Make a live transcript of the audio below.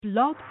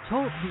Blog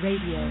Talk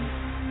Radio.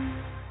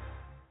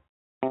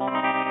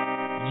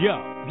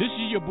 Yo, this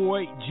is your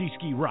boy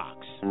G-Ski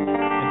Rocks, and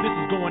this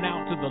is going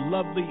out to the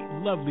lovely,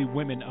 lovely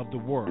women of the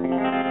world.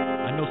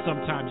 I know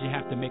sometimes you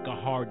have to make a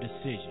hard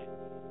decision,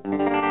 but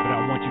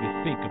I want you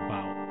to think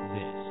about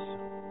this.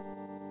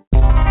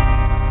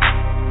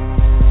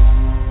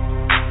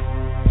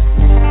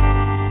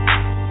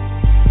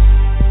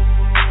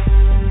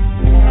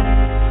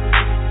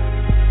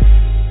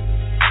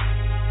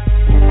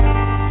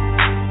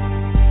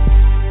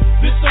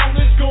 This song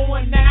is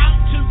going out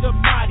to the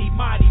mighty,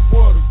 mighty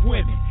world of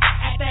women.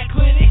 At that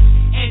clinic,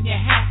 and you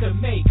have to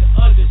make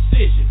a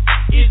decision.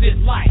 Is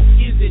it life?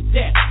 Is it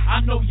death?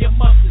 I know you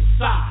must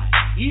decide.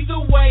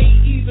 Either way,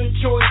 either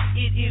choice,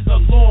 it is a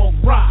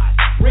long ride.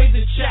 Raise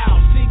a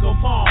child, single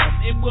mom,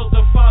 and will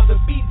the father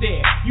be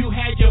there? You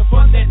had your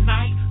fun that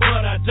night,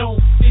 but I don't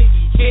think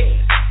he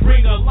cares.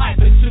 Bring a life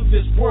into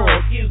this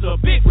world is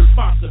a big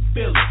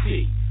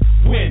responsibility.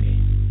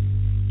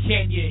 Women,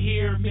 can you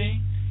hear me?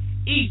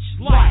 Each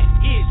life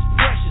is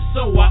precious,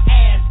 so I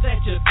ask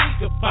that you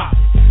think about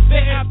it.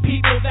 There are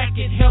people that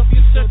can help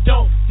you, so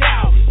don't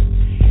doubt it.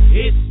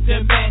 It's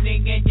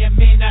demanding and you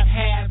may not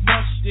have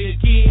much to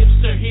give,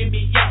 so hear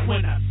me out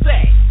when I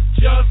say,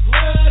 just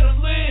let them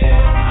live.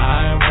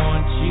 I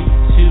want you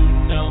to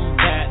know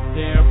that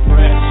they're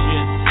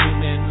precious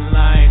human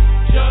life.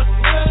 Just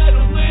let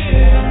them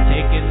live.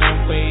 Taking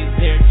away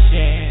their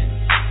chance,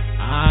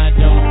 I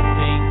don't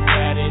think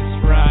that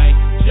it's right.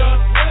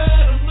 Just let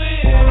them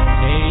live.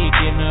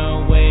 Taking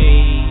away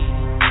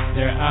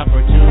their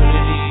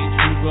opportunity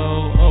to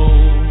grow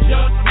old.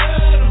 Just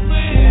let them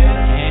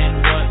live.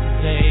 And what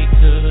they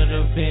could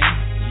have been,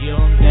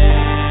 you'll never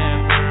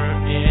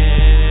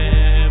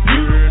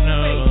ever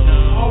know.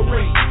 All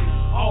races,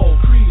 all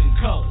creed and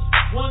colors.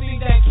 One thing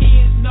that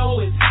kids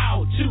know is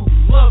how to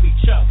love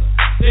each other.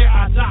 There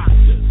are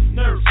doctors,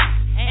 nurses,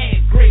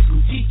 and grade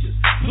school teachers.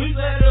 Please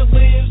let her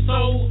live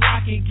so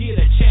I can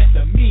get a chance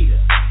to meet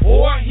her.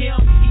 Or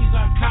him, he's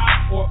our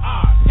cop or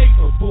our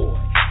paper boy.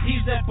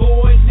 He's that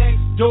boy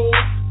next door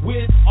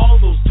with all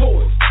those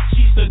toys.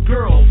 She's the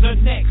girl, the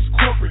next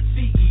corporate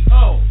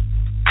CEO.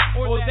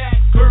 Or that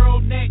girl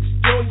next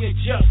door, you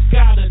just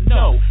gotta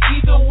know.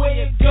 Either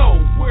way it go,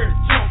 we're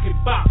talking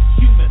about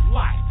human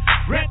life.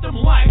 Grant them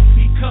life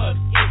because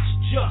it's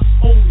just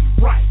only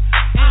right.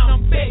 And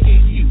I'm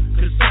begging you,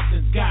 cause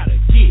something's gotta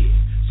give.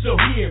 So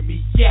hear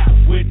me out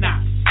when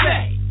I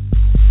say,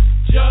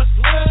 just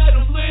let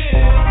them live.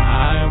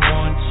 I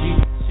want you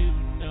to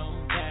know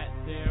that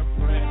they're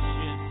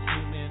precious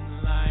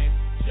human life.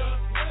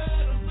 Just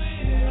let them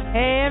live.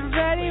 Hey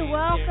everybody,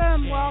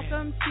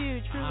 welcome to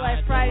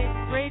TRU-Life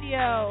Fridays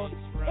Radio.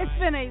 It's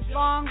been a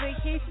long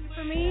vacation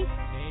for me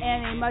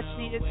and a much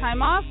needed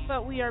time off,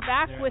 but we are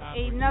back with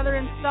another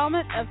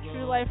installment of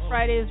TRU-Life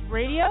Fridays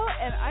Radio,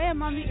 and I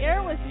am on the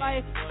air with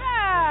my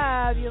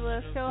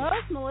fabulous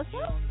co-host,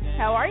 Melissa.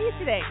 How are you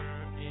today?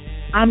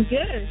 I'm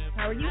good.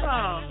 How are you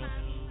all?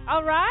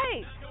 All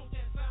right.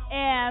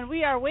 And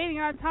we are waiting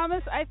on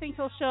Thomas. I think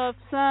he'll show up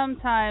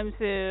sometime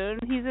soon.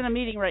 He's in a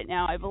meeting right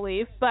now, I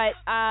believe, but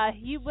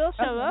he will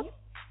show up.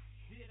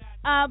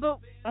 But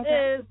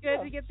it's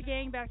good to get the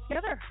gang back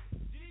together.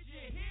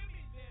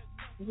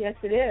 Yes,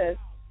 it is.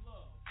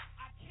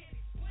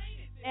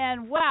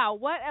 And wow,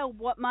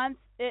 what month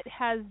it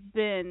has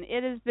been.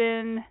 It has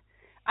been,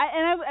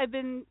 I've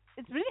been.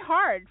 It's really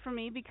hard for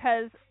me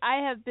because I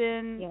have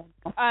been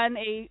on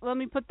a, let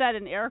me put that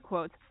in air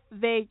quotes,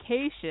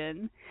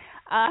 vacation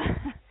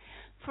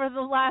for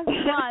the last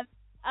month.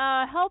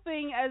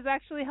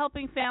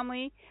 Helping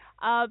family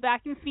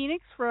back in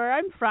Phoenix where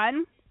I'm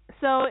from.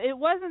 So it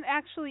wasn't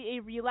actually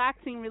a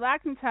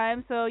relaxing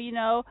time. So, you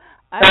know,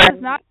 I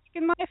was not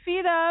sticking my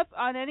feet up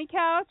on any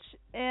couch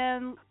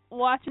and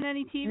watching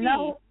any TV.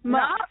 No.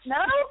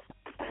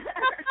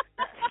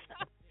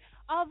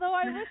 Although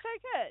I wish I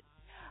could.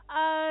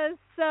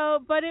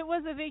 But it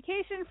was a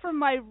vacation from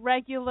my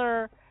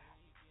regular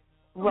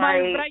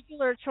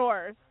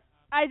chores.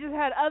 I just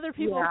had other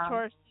people's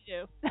chores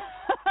to do.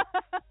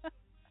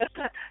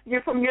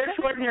 You're from your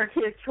chores and your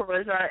kids'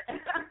 chores, right?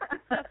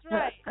 That's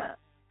right.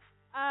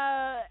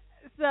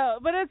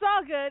 But it's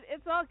all good.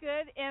 It's all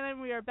good, and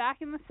then we are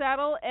back in the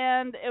saddle.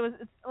 And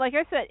it's like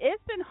I said,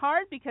 it's been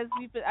hard because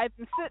I've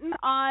been sitting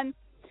on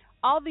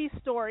all these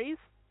stories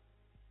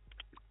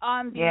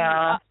on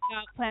the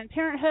Planned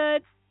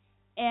Parenthood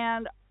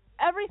and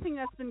everything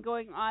that's been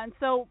going on.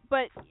 So,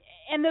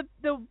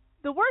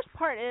 the worst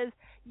part is,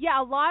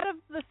 a lot of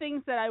the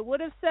things that I would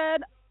have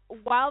said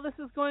while this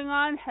is going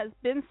on has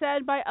been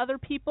said by other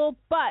people,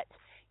 but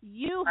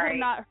you have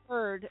not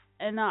heard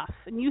enough,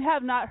 and you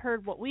have not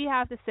heard what we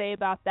have to say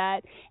about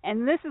that.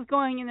 And this is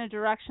going in a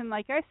direction,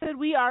 like I said,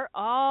 we are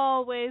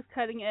always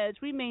cutting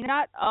edge. We may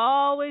not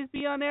always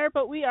be on air,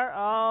 but we are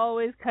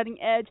always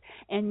cutting edge,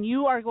 and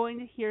you are going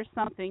to hear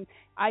something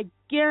I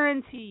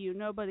guarantee you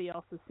nobody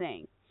else is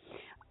saying.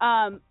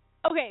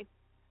 Okay,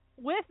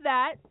 with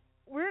that,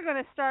 we're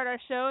going to start our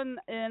show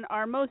in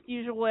our most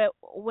usual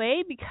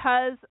way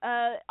because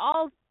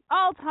all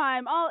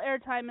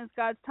airtime is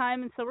God's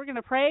time, and so we're going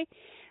to pray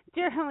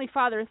Dear Heavenly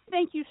Father,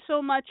 thank you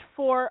so much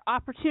for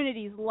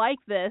opportunities like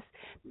this,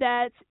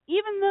 that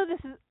even though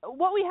this is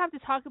what we have to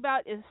talk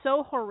about is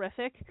so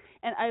horrific,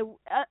 and I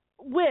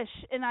wish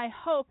and I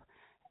hope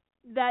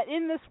that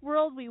in this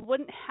world we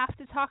wouldn't have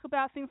to talk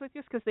about things like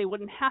this because they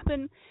wouldn't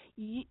happen.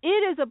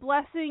 It is a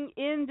blessing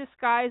in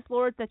disguise,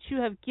 Lord, that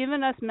you have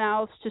given us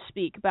mouths to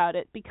speak about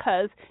it,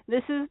 because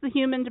this is the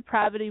human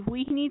depravity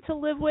we need to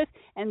live with,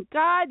 and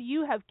God,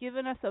 you have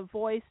given us a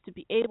voice to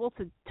be able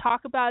to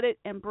talk about it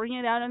and bring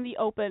it out in the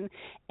open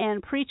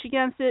and preach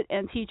against it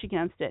and teach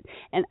against it.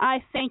 And I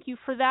thank you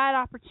for that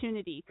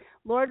opportunity.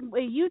 Lord,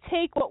 may you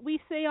take what we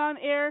say on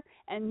air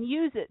and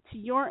use it to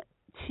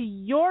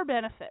your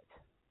benefit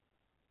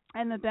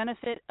and the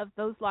benefit of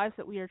those lives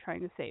that we are trying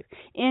to save.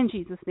 In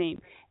Jesus'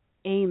 name,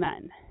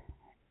 amen.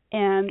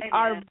 And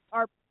amen.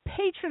 our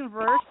patron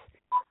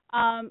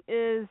verse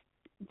is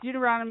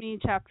Deuteronomy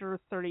chapter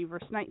 30,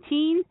 verse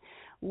 19,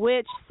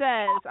 which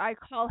says, I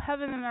call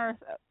heaven and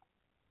earth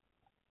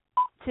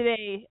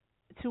today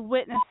to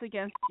witness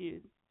against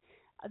you,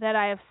 that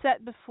I have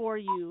set before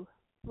you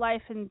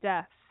life and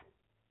death.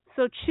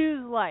 So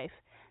choose life,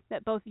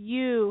 that both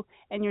you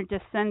and your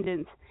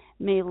descendants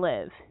may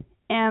live.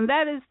 And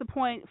that is the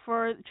point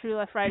for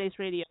TRU-Life Fridays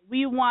Radio.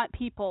 We want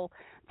people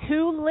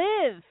to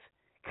live,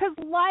 because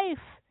life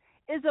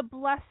is a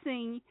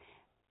blessing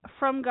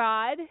from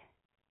God.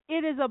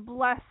 It is a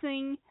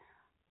blessing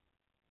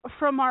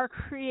from our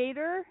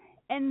Creator,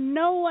 and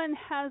no one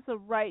has a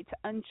right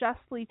to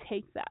unjustly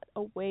take that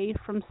away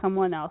from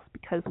someone else,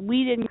 because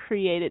we didn't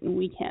create it and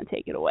we can't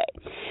take it away.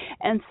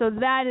 And so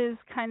that is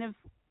kind of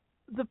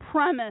the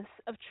premise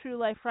of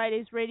TRU-Life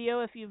Fridays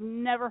Radio. If you've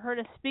never heard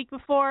us speak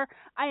before,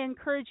 I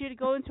encourage you to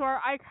go into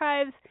our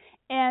archives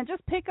and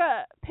just pick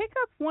up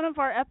one of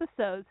our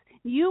episodes.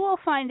 You will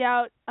find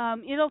out.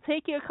 It'll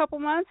take you a couple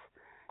months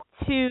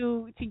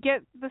to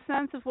get the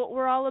sense of what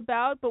we're all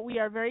about, but we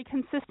are very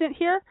consistent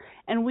here,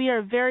 and we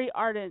are very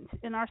ardent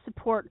in our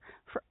support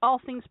for all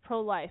things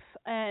pro-life,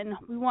 and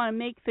we want to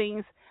make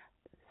things,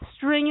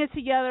 string it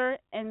together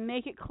and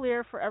make it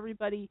clear for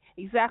everybody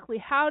exactly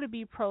how to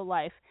be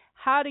pro-life,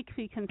 how to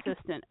be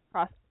consistent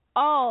across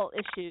all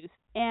issues,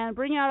 and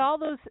bring out all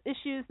those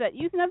issues that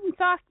you never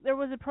thought there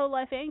was a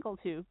pro-life angle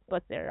to,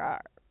 but there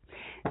are.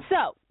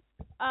 So,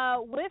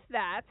 with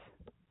that,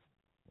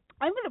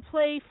 I'm going to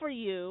play for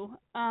you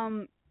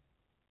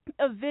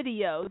a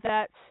video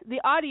that's the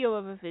audio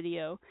of a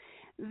video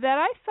that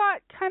I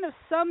thought kind of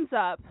sums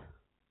up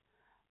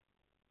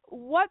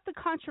what the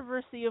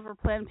controversy over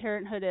Planned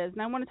Parenthood is.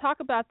 And I want to talk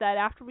about that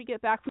after we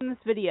get back from this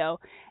video.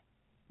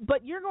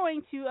 But you're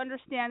going to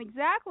understand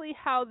exactly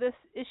how this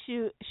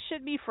issue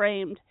should be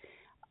framed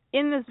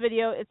in this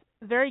video. It's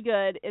very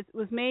good. It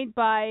was made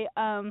by,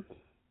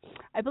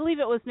 I believe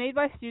it was made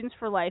by Students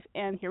for Life.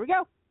 And here we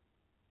go.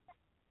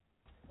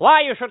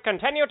 Why you should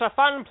continue to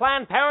fund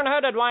Planned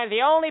Parenthood, and why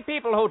the only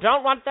people who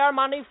don't want their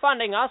money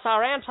funding us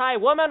are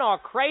anti-women or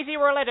crazy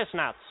religious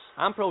nuts.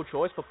 I'm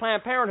pro-choice, but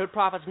Planned Parenthood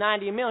profits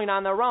 $90 million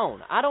on their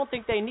own. I don't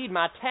think they need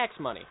my tax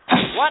money.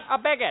 What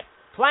a bigot!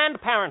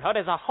 Planned Parenthood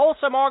is a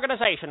wholesome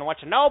organization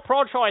which no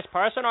pro-choice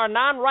person or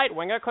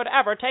non-right-winger could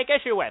ever take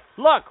issue with.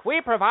 Look,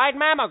 we provide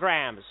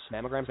mammograms.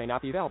 Mammograms may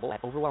not be available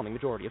at overwhelming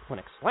majority of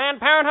clinics. Planned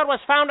Parenthood was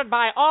founded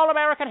by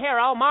all-American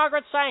hero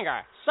Margaret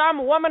Sanger.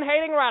 Some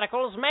woman-hating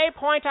radicals may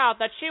point out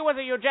that she was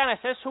a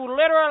eugenicist who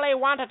literally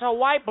wanted to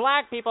wipe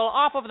black people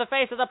off of the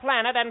face of the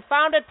planet and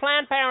founded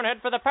Planned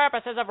Parenthood for the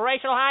purposes of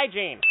racial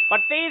hygiene.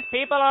 But these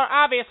people are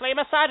obviously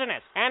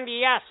misogynists. And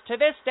yes, to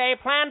this day,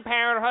 Planned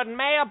Parenthood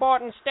may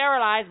abort and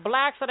sterilize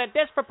blacks at a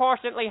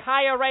disproportionately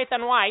higher rate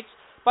than whites,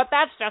 but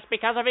that's just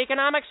because of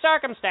economic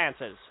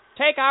circumstances.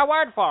 Take our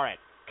word for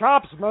it.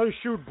 Cops may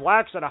shoot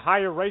blacks at a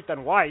higher rate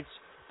than whites,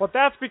 but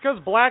that's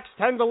because blacks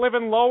tend to live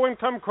in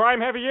low-income,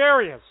 crime-heavy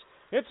areas.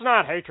 It's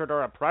not hatred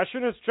or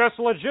oppression, it's just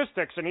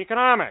logistics and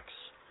economics.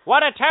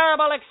 What a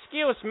terrible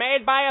excuse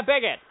made by a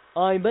bigot.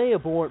 I may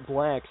abort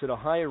blacks at a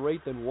higher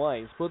rate than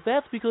whites, but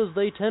that's because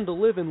they tend to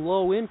live in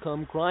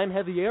low-income,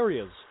 crime-heavy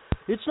areas.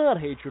 It's not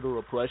hatred or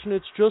oppression,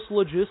 it's just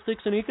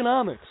logistics and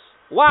economics.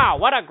 Wow,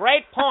 what a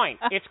great point.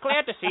 It's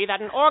clear to see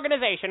that an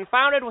organization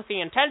founded with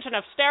the intention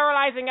of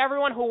sterilizing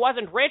everyone who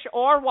wasn't rich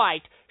or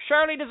white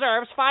surely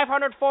deserves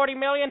 $540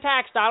 million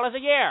tax dollars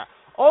a year.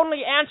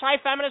 Only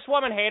anti-feminist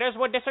woman haters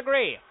would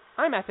disagree.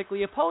 I'm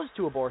ethically opposed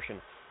to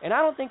abortion, and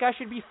I don't think I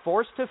should be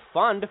forced to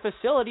fund a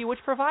facility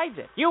which provides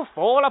it. You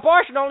fool,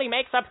 abortion only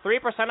makes up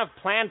 3% of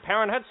Planned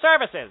Parenthood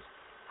services.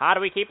 How do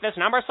we keep this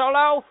number so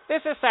low?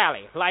 This is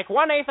Sally. Like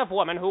 1/8 of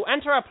women who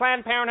enter a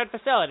Planned Parenthood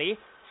facility,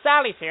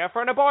 Sally's here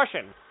for an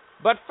abortion.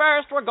 But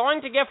first, we're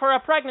going to give her a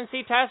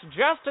pregnancy test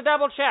just to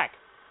double-check.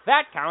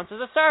 That counts as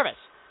a service.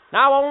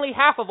 Now only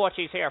half of what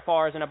she's here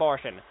for is an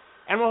abortion.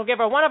 And we'll give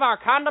her one of our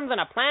condoms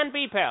and a Plan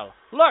B pill.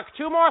 Look,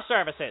 2 more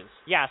services.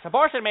 Yes,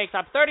 abortion makes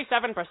up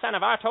 37%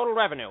 of our total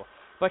revenue.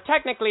 But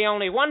technically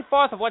only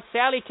 1/4 of what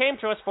Sally came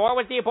to us for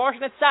was the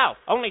abortion itself.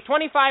 Only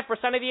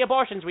 25% of the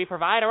abortions we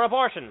provide are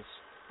abortions.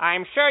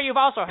 I'm sure you've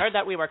also heard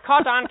that we were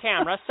caught on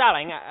camera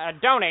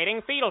donating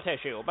fetal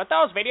tissue, but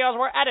those videos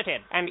were edited.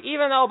 And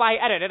even though by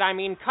edited I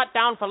mean cut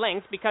down for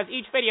length because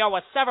each video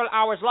was several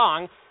hours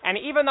long, and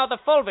even though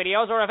the full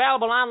videos are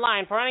available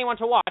online for anyone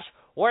to watch,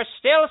 we're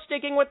still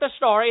sticking with the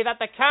story that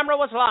the camera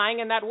was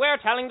lying and that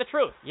we're telling the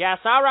truth. Yes,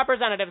 our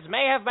representatives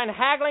may have been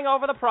haggling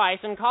over the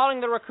price and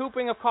calling the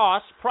recouping of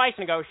costs price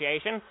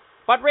negotiation,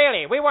 but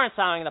really, we weren't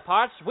selling the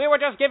parts, we were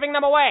just giving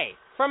them away.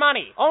 For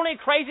money.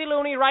 Only crazy,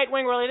 loony,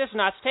 right-wing religious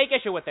nuts take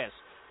issue with this.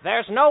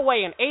 There's no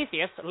way an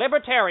atheist,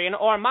 libertarian,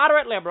 or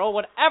moderate liberal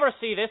would ever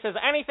see this as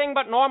anything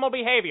but normal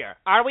behavior.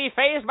 Are we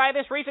fazed by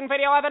this recent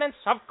video evidence?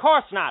 Of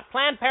course not.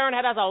 Planned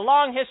Parenthood has a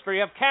long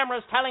history of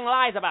cameras telling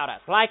lies about us.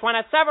 Like when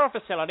at several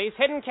facilities,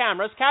 hidden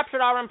cameras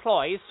captured our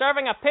employees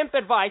serving a pimp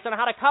advice on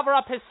how to cover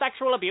up his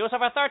sexual abuse of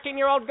a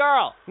 13-year-old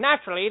girl.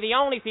 Naturally, the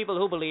only people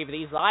who believe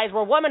these lies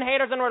were woman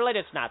haters and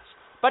religious nuts.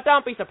 But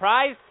don't be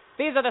surprised.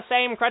 These are the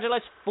same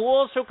credulous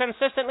fools who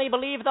consistently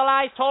believe the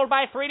lies told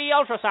by 3D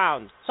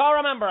ultrasounds. So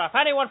remember, if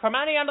anyone from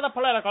any end of the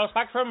political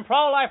spectrum,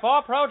 pro-life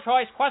or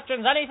pro-choice,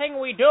 questions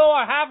anything we do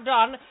or have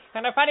done,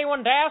 and if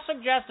anyone dares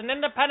suggest an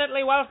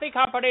independently wealthy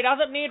company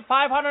doesn't need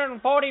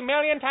 $540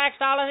 million tax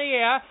dollars a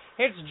year,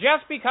 it's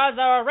just because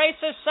they're a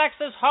racist,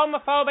 sexist,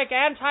 homophobic,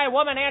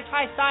 anti-woman,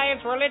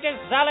 anti-science, religious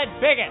zealot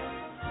bigot.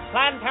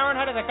 Planned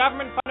Parenthood is a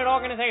government-funded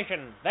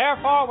organization.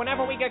 Therefore,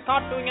 whenever we get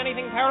caught doing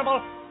anything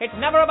terrible, it's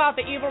never about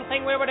the evil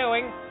thing we were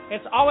doing.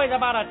 It's always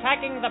about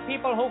attacking the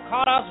people who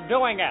caught us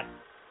doing it.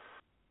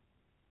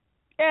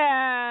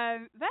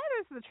 And that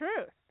is the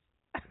truth.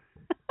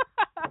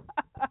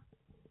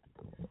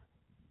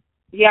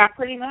 Yeah,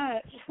 pretty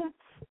much.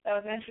 That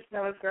was interesting.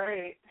 That was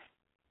great.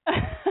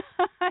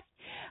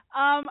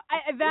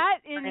 That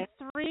in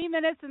 3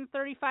 minutes and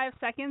 35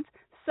 seconds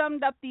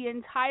summed up the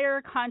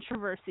entire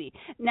controversy.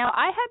 Now,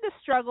 I had to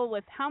struggle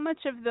with how much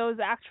of those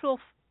actual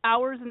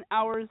hours and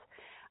hours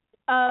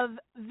of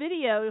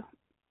video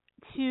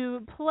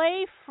to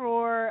play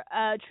for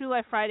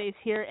TRU-Life Fridays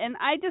here, and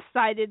I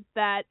decided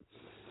that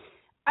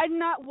I did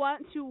not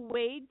want to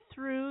wade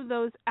through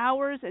those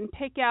hours and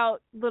pick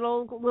out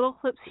little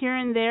clips here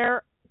and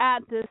there at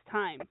this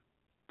time.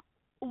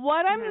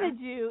 What I'm going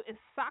to do is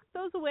sock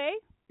those away,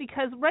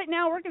 because right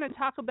now we're going to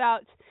talk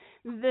about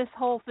this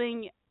whole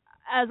thing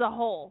as a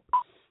whole,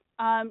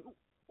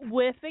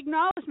 with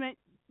acknowledgement,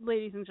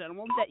 ladies and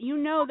gentlemen, that you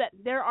know that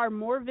there are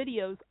more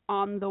videos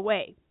on the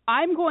way.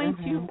 I'm going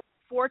to,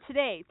 for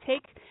today,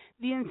 take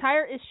the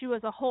entire issue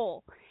as a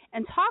whole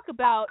and talk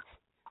about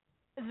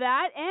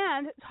that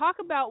and talk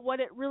about what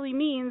it really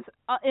means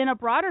in a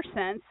broader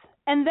sense,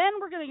 and then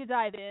we're going to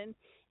dive in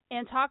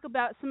and talk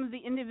about some of the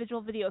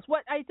individual videos.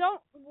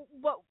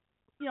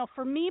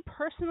 For me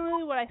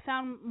personally, what I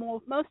found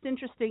most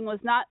interesting was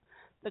not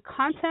the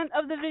content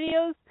of the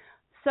videos.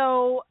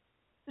 So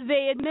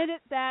they admitted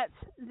that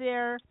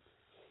they're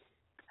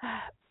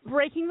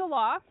breaking the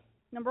law,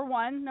 number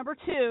one. Number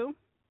two,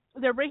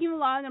 they're breaking the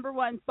law, number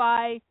one,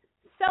 by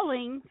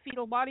selling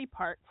fetal body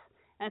parts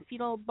and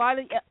fetal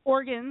body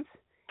organs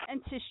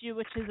and tissue,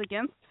 which is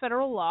against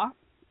federal law.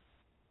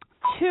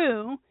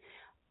 Two,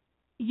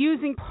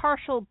 using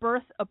partial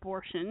birth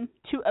abortion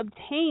to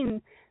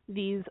obtain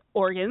these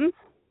organs.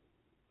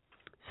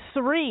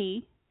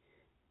 Three,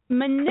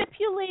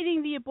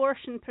 manipulating the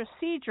abortion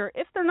procedure,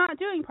 if they're not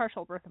doing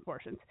partial birth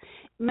abortions,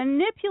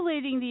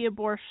 manipulating the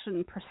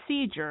abortion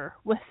procedure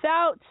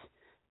without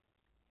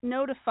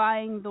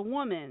notifying the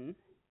woman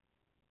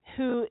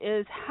who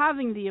is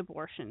having the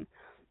abortion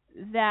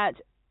that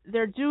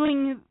they're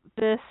doing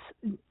this,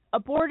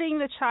 aborting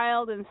the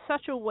child in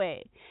such a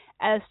way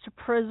as to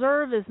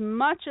preserve as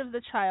much of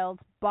the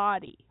child's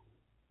body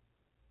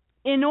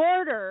in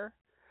order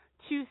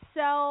to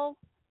sell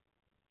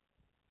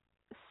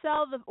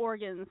the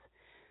organs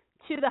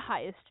to the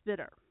highest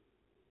bidder.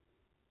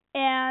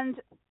 And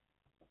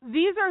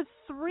these are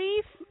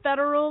 3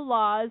 federal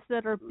laws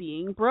that are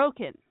being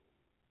broken.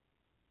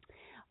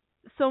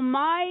 So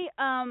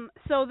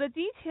the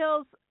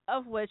details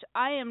of which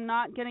I am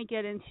not going to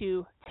get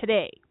into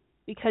today,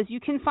 because you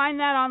can find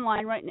that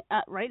online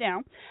right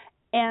now,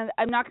 and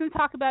I'm not going to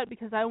talk about it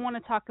because I want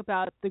to talk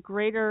about the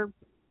greater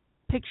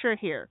picture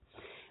here,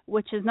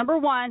 which is, number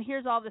one,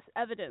 here's all this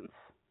evidence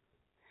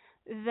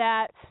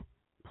that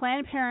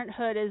Planned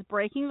Parenthood is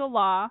breaking the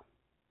law,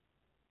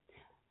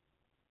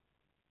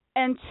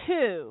 and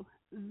 2,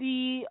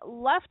 the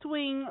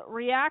left-wing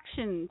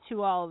reaction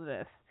to all of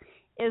this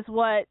is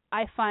what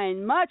I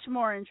find much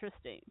more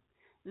interesting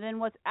than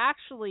what's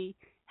actually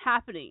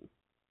happening.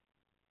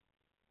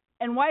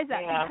 And why is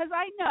that? Yeah. Because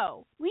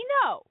we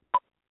know.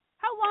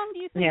 How long do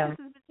you think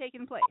this has been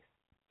taking place?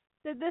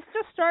 Did this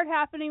just start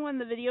happening when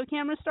the video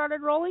cameras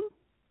started rolling?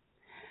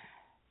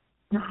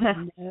 No.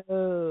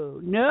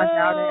 I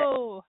doubt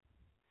it.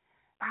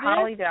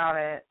 Highly doubt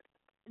it.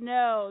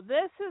 No,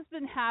 this has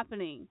been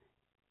happening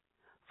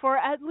for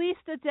at least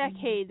a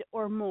decade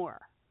or more,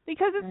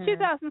 because it's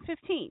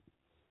 2015.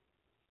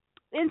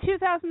 In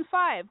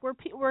 2005,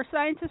 were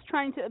scientists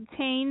trying to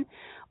obtain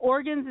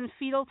organs and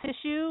fetal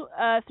tissue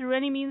through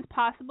any means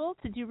possible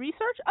to do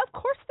research? Of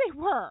course they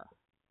were.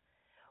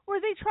 were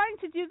they trying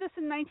to do this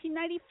in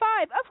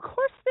 1995? Of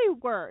course they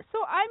were. So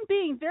I'm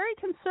being very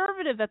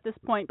conservative at this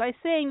point by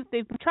saying that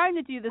they've been trying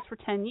to do this for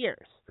 10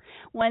 years,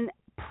 when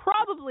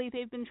probably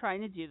they've been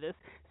trying to do this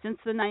since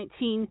the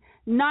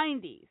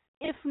 1990s,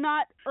 if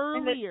not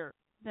earlier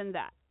than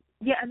that.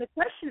 Yeah, and the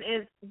question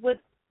is, would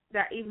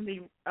that even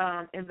be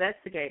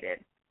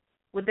investigated?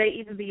 Would they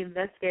even be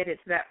investigated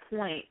to that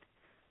point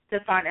to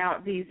find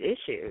out these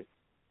issues?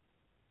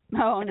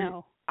 Oh,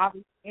 no.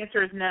 Obviously, the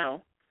answer is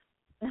no.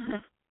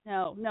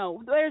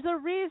 No. There's a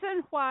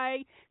reason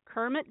why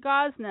Kermit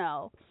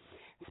Gosnell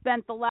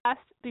spent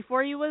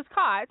before he was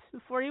caught,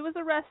 before he was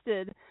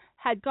arrested,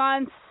 had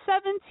gone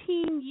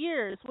 17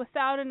 years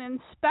without an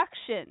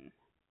inspection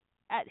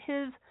at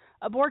his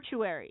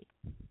abortuary.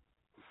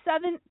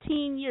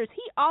 17 years.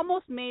 He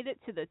almost made it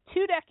to the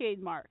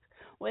 2-decade mark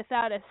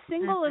without a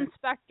single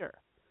inspector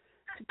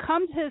to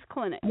come to his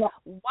clinic. Why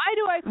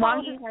do I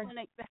call his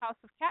clinic the House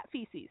of Cat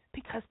Feces?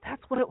 Because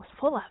that's what it was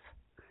full of.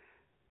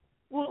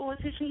 Well,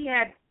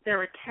 there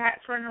were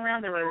cats running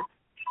around, there was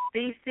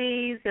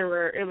feces,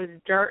 it was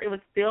dirt, it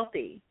was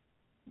filthy.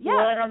 Yeah.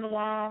 Blood on the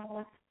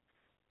walls.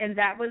 And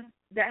that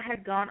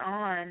had gone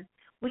on.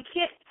 We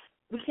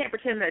can't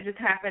pretend that it just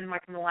happened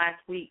like in the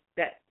last week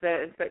that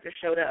the inspector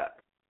showed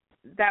up.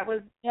 That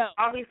was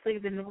obviously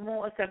the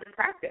normal accepted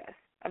practice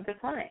of the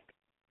clinic.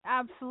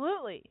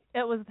 Absolutely.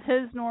 It was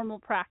his normal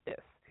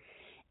practice.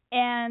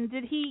 And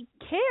did he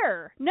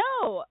care?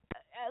 No.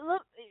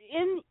 Look,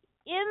 in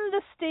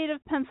the state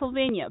of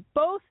Pennsylvania,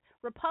 both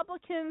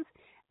Republicans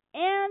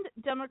and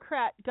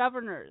Democrat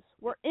governors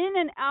were in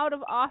and out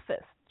of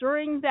office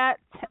during that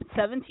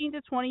 17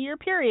 to 20 year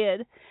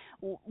period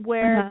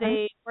where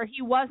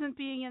he wasn't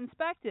being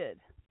inspected.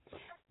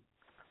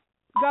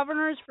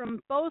 Governors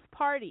from both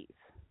parties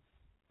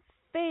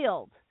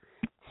failed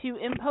to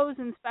impose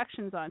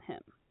inspections on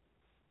him.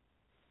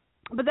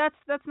 But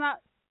that's not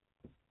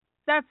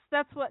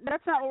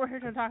what we're here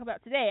to talk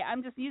about today.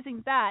 I'm just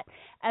using that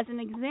as an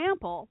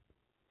example,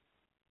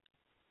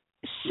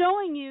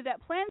 showing you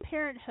that Planned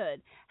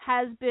Parenthood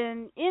has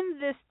been in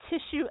this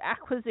tissue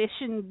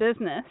acquisition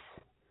business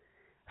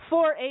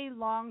for a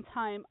long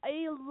time,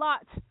 a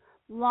lot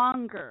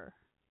longer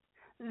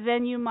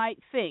than you might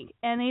think,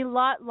 and a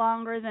lot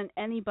longer than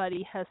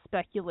anybody has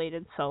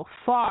speculated so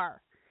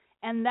far.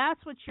 And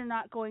that's what you're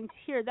not going to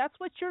hear. That's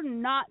what you're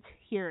not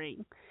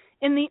hearing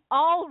in the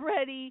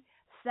already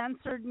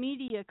censored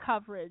media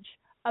coverage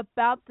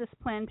about this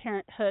Planned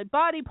Parenthood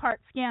body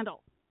part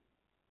scandal.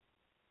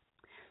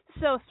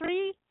 So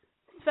 3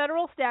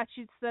 federal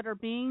statutes that are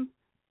being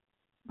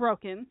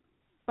broken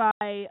by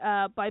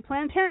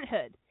Planned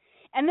Parenthood.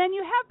 And then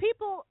you have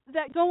people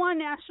that go on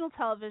national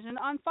television,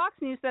 on Fox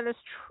News, that is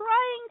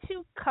trying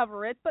to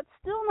cover it, but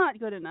still not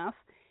good enough,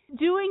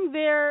 doing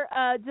their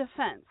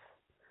defense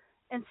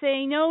and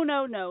saying, no,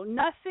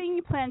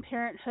 nothing Planned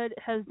Parenthood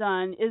has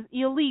done is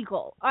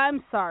illegal.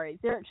 I'm sorry.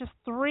 There are just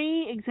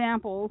 3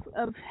 examples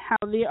of how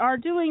they are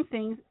doing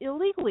things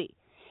illegally.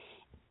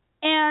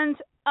 And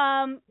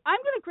I'm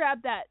going to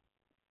grab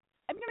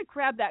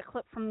that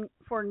clip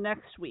for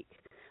next week,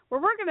 where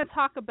we're going to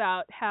talk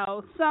about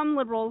how some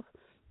liberals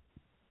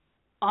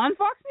on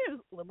Fox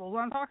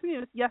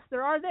News, yes, they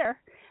are there,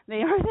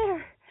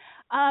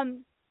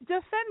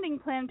 defending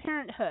Planned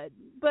Parenthood.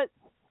 But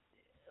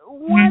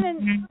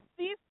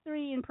these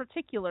 3 in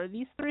particular,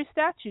 these 3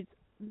 statutes,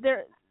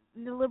 the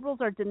liberals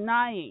are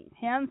denying,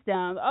 hands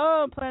down,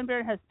 Planned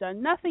Parenthood has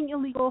done nothing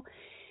illegal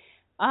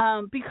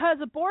because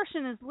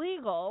abortion is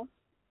legal.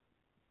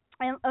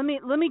 And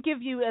let me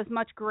give you as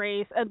much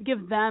grace,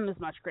 give them as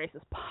much grace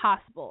as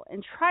possible,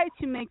 and try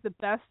to make the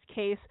best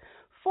case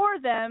for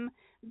them,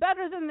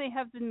 better than they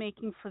have been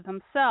making for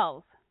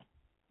themselves.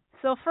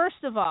 So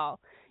first of all,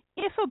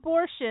 if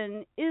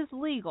abortion is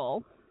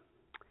legal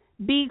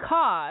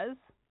because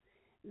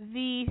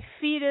the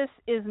fetus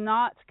is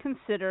not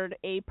considered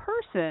a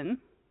person,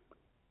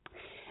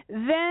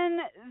 then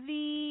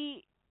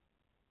the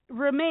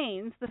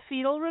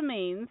fetal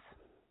remains,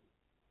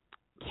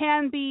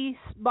 can be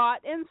bought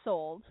and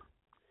sold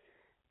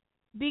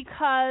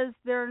because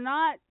they're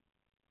not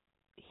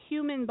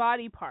human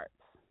body parts.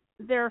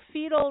 They're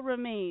fetal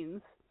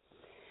remains.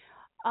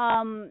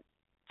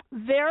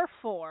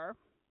 Therefore,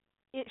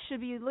 it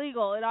should be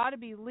legal. It ought to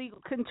be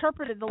legal.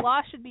 The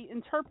law should be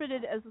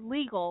interpreted as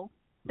legal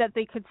that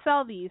they could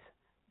sell these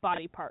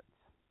body parts.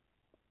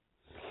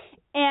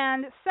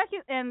 And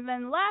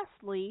then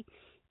lastly,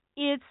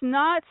 it's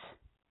not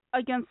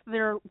against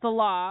the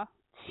law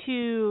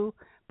to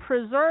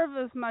preserve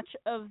as much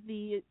of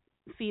the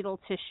fetal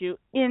tissue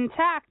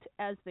intact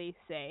as they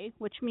say,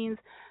 which means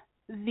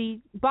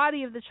the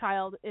body of the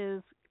child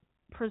is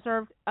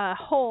preserved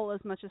whole as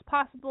much as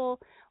possible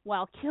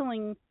while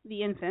killing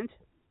the infant.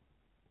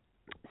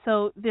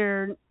 So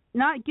they're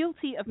not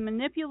guilty of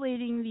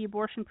manipulating the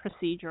abortion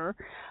procedure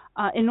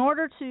in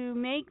order to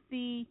make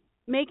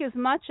as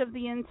much of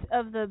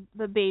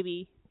the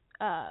baby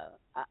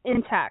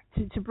intact,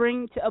 to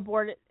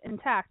abort it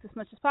intact as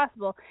much as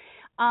possible,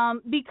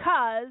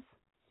 because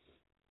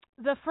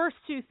the first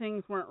 2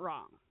 things weren't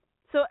wrong.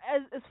 So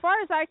as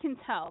far as I can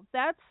tell,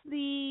 that's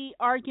the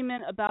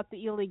argument about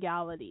the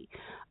illegality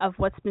of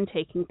what's been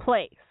taking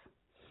place.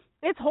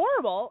 It's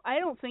horrible. I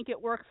don't think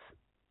it works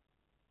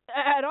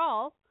at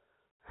all.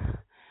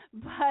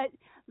 But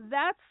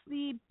that's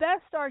the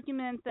best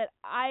argument that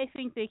I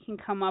think they can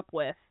come up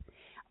with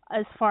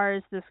as far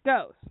as this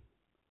goes.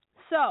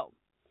 So,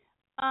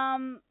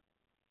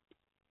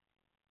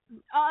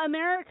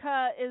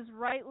 America is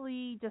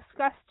rightly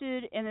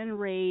disgusted and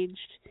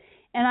enraged,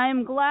 and I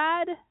am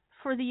glad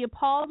for the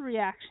appalled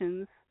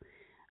reactions,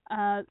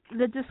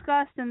 the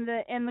disgust, and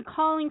the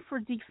calling for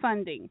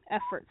defunding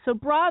efforts. So,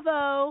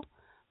 bravo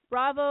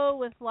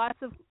with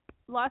lots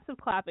of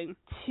clapping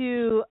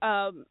to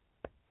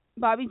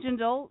Bobby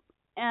Jindal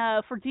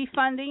for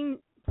defunding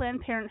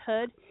Planned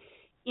Parenthood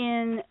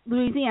in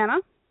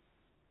Louisiana,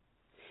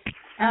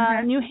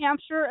 New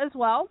Hampshire as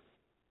well.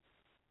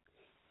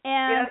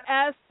 And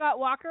as Scott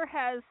Walker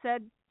has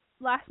said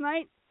last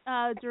night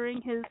during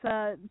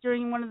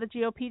one of the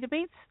GOP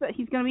debates that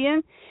he's going to be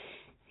in,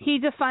 he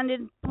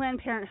defunded Planned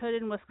Parenthood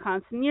in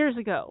Wisconsin years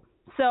ago.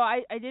 So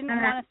I didn't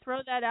want to throw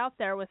that out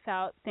there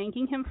without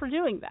thanking him for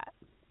doing that.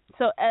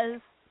 So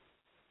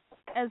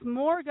as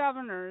more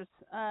governors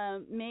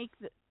make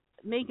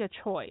a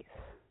choice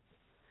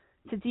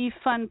to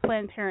defund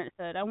Planned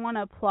Parenthood, I want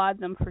to applaud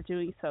them for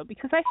doing so,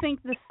 because I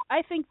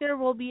think there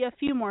will be a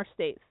few more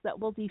states that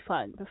will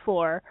defund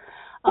before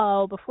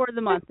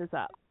the month is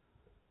up.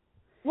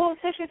 Well,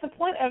 it's just the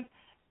point of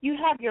you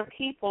have your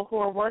people who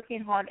are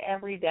working hard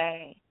every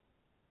day,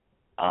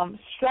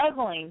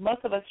 struggling.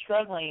 Most of us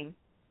struggling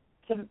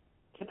to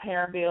pay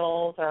our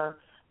bills,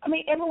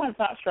 everyone's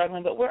not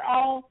struggling, but we're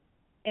all,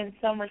 in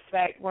some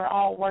respect, we're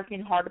all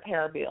working hard to pay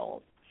our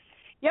bills.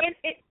 Yep.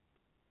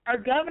 Our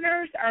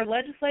governors, our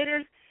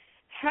legislators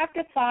have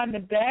to find the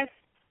best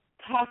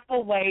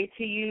possible way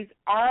to use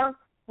our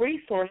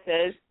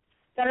resources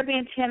that are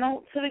being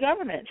channeled to the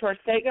government, to our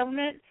state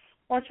government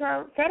or to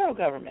our federal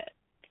government.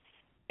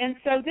 And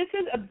so this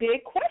is a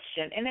big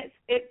question, and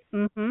it's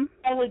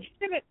a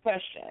legitimate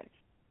question.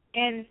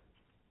 And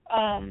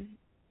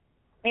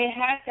it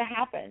has to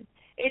happen.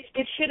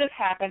 It should have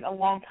happened a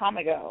long time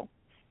ago.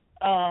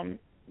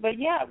 But,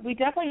 yeah, we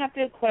definitely have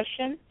to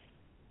question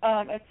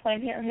if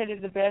Planned Parenthood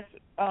is the best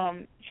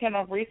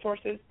channel of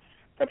resources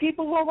for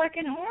people who are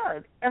working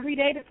hard every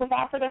day to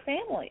provide for their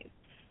families.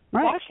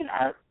 Right. Watching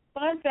our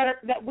funds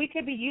that we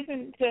could be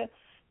using to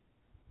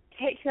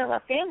take care of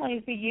our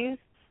families be used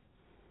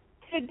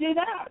to do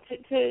that,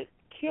 to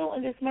kill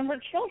and dismember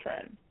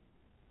children.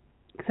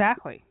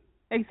 Exactly.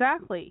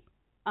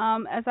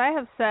 As I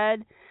have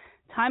said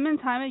time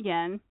and time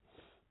again,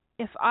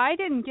 if I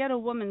didn't get a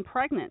woman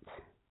pregnant,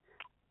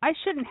 I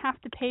shouldn't have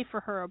to pay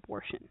for her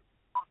abortion.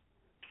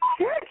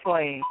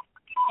 Seriously.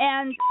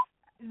 And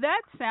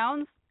that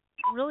sounds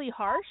really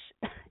harsh,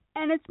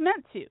 and it's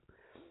meant to.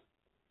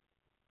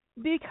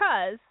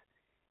 Because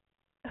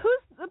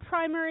who's the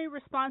primary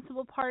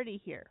responsible party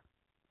here?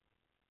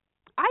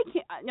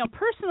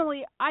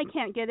 Personally, I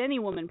can't get any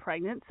woman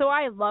pregnant, so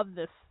I love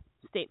this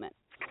statement.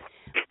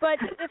 But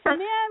if a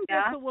man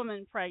gets a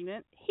woman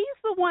pregnant, he's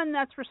the one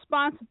that's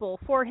responsible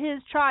for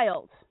his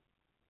child.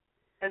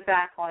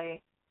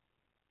 Exactly.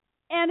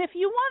 And if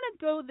you want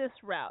to go this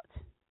route,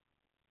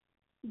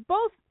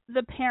 both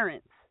the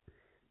parents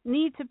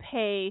need to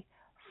pay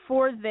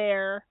for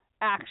their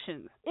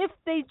actions. If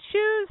they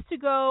choose to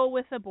go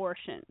with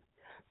abortion,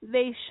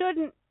 they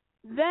shouldn't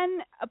then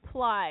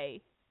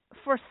apply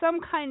for some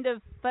kind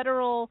of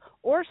federal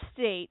or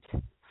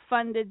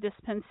state-funded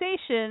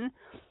dispensation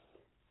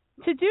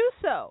to do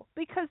so,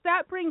 because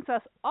that brings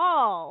us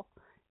all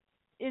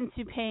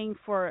into paying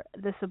for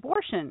this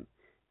abortion.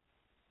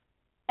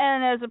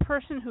 And as a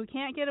person who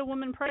can't get a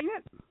woman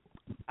pregnant,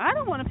 I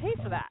don't want to pay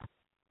for that.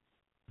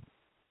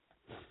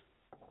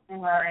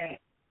 Right.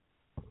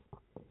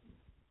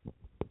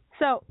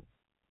 So,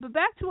 but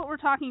back to what we're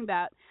talking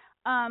about.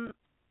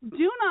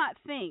 Do not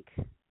think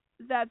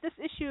that this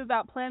issue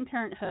about Planned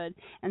Parenthood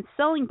and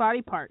selling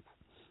body parts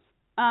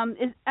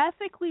is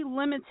ethically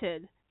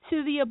limited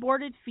to the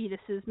aborted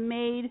fetuses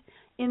made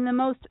in the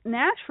most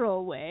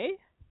natural way.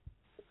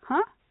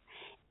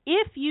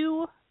 If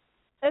you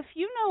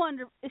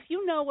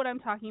know what I'm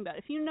talking about,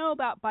 if you know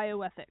about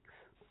bioethics,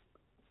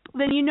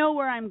 then you know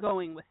where I'm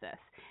going with this.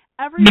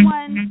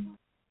 Everyone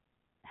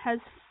has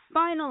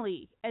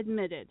finally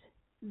admitted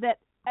that,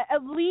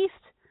 at least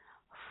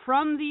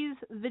from these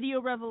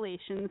video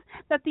revelations,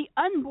 that the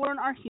unborn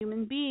are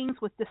human beings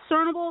with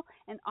discernible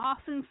and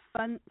often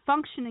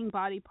functioning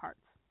body parts.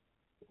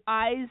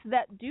 Eyes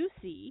that do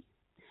see,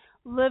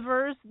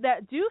 livers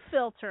that do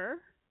filter.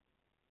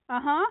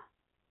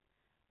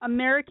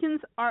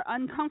 Americans are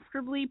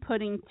uncomfortably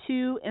putting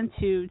two and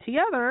two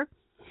together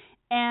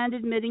and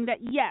admitting that,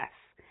 yes,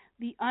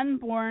 the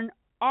unborn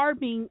are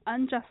being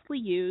unjustly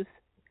used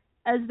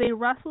as they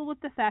wrestle with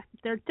the fact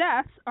that their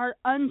deaths are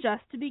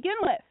unjust to begin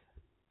with.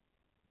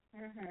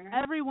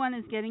 Everyone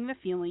is getting the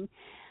feeling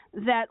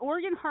that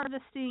organ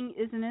harvesting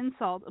is an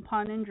insult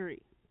upon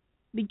injury,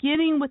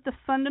 beginning with the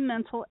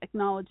fundamental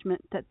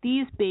acknowledgement that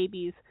these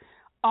babies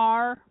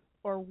are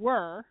or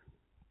were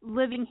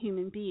living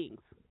human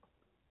beings.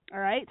 All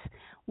right?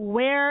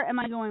 Where am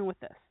I going with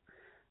this?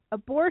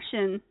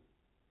 Abortion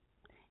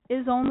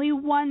is only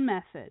one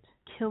method,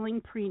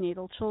 killing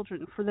prenatal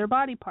children for their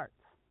body parts.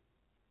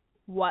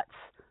 What's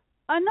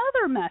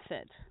another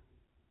method?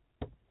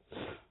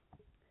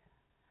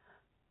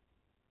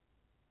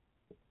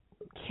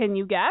 Can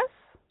you guess?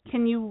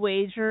 Can you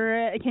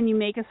wager? Can you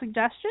make a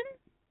suggestion?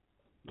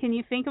 Can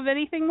you think of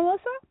anything, Melissa?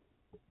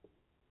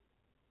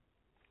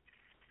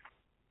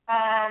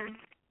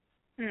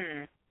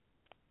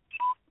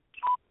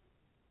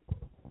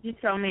 You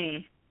tell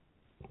me.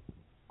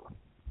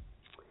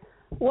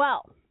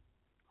 Well,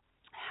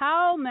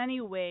 how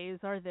many ways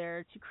are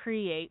there to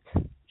create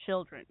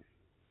children?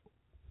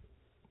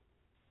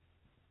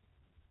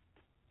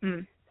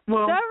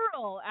 Well,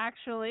 several,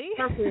 actually.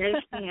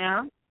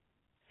 Yeah.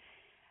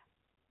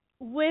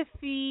 With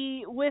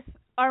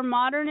our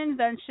modern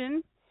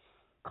invention,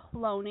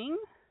 cloning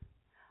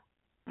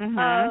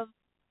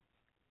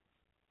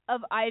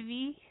of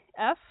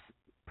IVF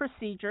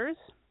procedures,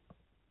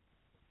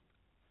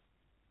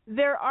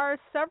 there are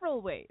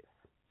several ways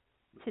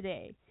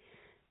today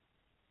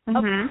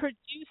of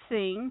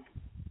producing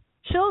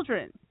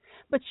children.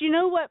 But you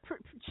know what?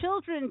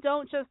 Children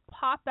don't just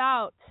pop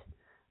out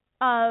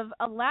of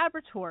a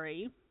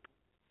laboratory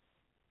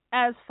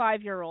as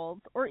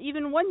 5-year-olds or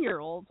even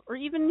 1-year-olds or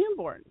even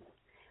newborns.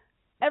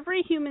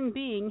 Every human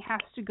being has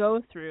to go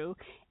through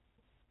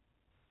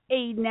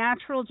a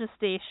natural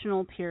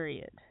gestational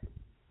period.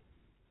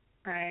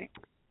 Right.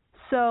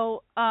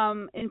 So,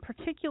 in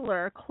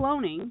particular,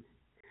 cloning,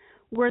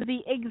 where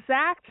the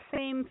exact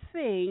same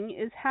thing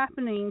is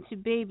happening to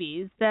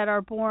babies that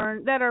are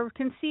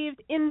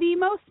conceived in the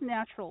most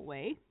natural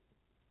way,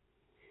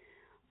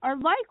 are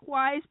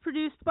likewise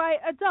produced by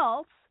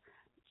adults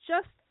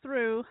just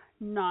through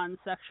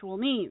non-sexual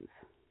means.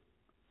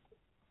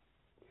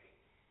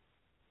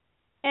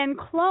 And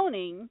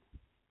cloning,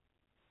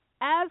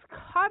 as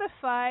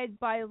codified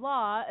by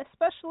law,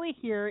 especially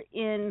here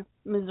in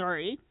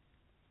Missouri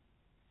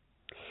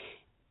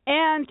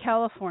and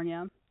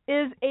California,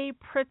 is a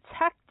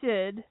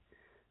protected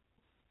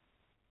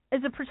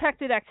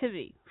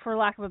activity, for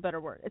lack of a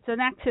better word. It's an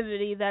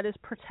activity that is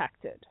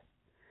protected.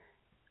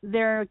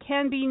 There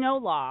can be no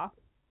law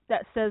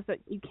that says that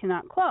you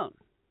cannot clone.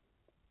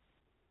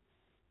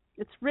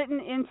 It's written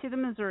into the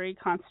Missouri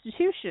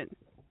Constitution.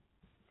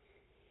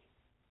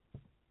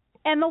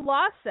 And the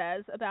law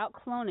says about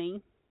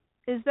cloning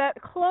is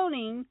that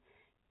cloning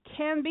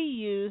can be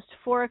used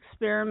for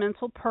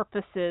experimental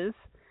purposes,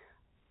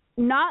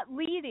 not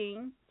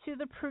leading to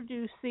the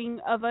producing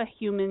of a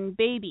human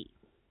baby.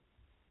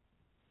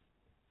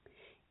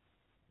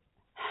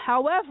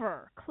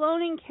 However,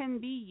 cloning can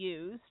be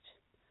used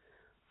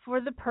for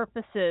the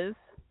purposes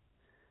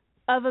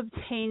of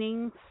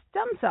obtaining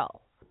stem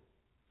cells.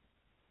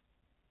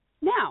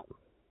 Now,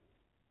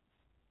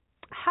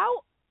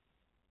 how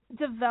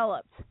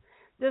developed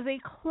does a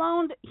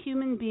cloned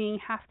human being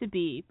have to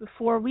be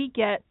before we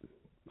get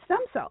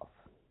stem cells?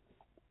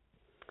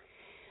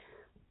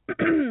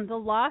 The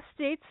law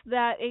states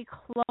that a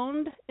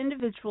cloned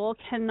individual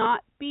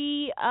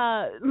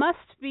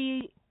must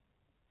be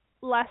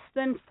less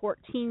than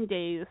 14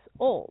 days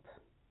old.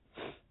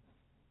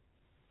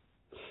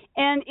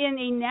 And in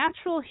a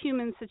natural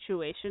human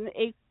situation,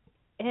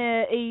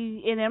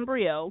 an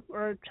embryo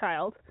or a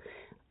child,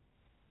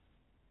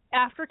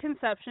 after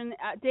conception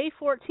at day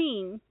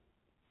 14,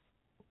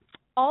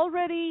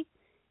 already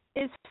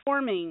is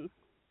forming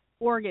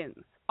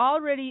organs,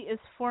 already is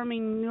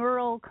forming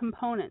neural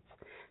components,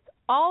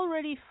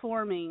 already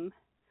forming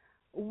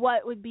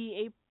what would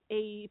be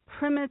a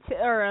primitive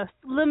or a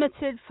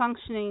limited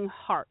functioning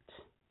heart.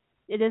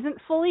 It isn't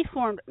fully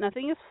formed.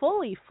 Nothing is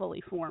fully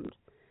formed.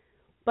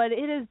 But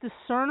it is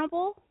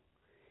discernible,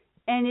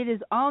 and it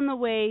is on the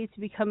way to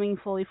becoming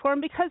fully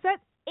formed, because at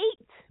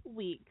 8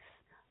 weeks,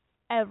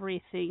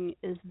 everything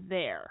is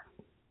there.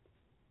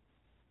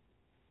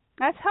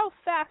 That's how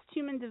fast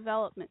human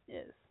development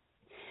is.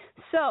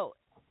 So,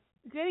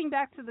 getting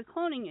back to the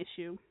cloning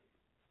issue,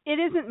 it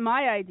isn't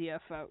my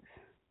idea, folks.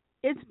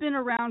 It's been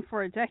around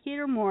for a decade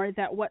or more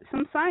that what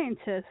some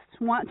scientists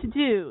want to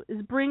do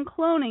is bring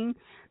cloning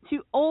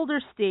to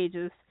older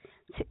stages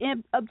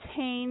to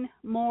obtain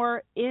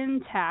more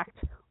intact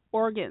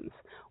organs.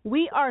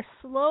 We are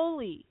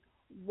slowly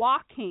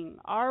walking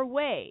our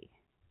way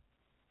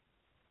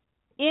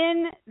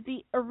in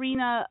the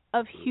arena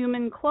of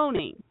human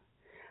cloning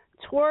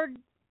toward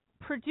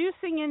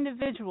producing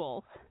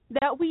individuals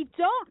that we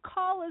don't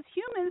call as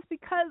humans,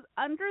 because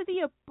under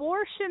the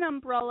abortion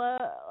umbrella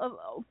of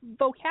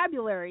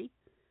vocabulary,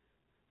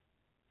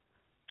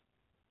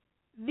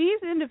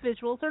 these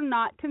individuals are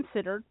not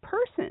considered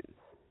persons.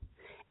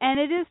 And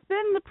it has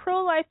been the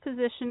pro-life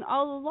position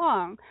all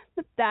along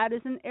that that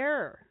is an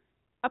error.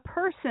 A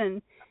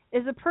person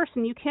is a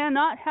person. You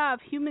cannot have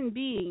human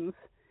beings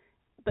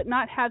but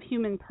not have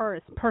human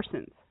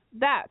persons.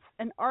 That's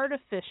an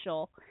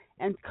artificial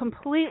and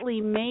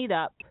completely made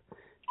up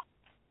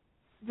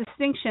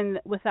distinction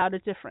without a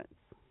difference.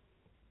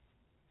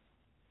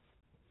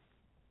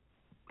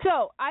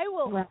 So I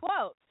will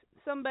quote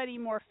somebody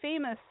more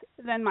famous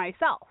than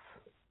myself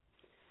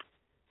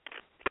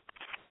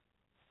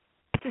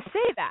to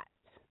say that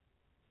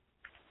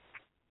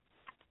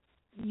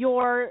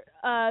yours.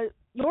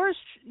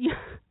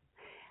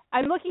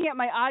 I'm looking at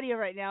my audio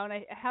right now, and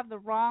I have the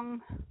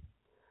wrong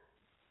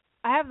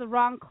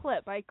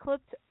clip. I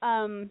clipped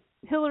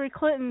Hillary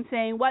Clinton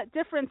saying, "What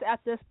difference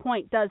at this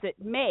point does it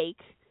make?"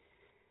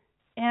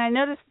 And I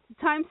noticed the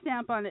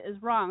timestamp on it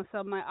is wrong,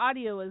 so my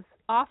audio is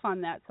off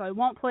on that, so I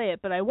won't play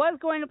it. But I was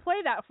going to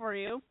play that for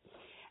you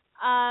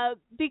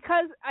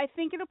because I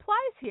think it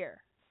applies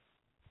here.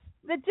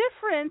 The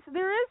difference,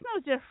 there is no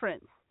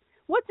difference.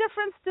 What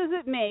difference does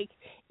it make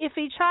if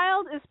a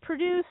child is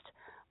produced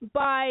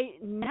by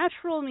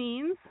natural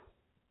means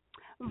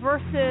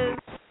versus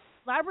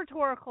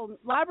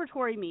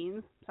laboratory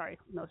means? Sorry,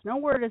 no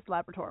word is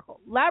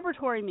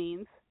laboratory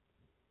means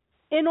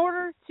in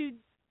order to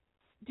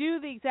do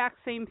the exact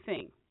same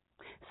thing.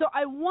 So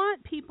I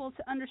want people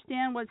to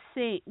understand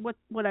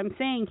what I'm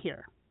saying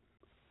here.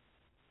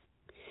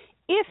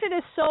 If it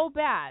is so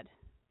bad,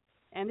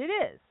 and it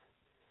is,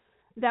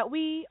 that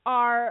we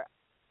are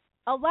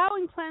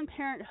allowing Planned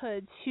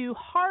Parenthood to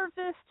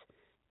harvest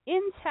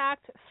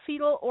intact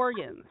fetal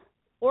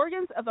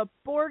organs of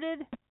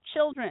aborted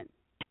children,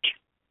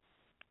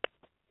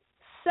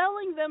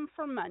 selling them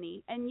for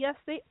money, and yes,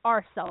 they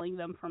are selling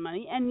them for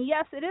money, and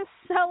yes, it is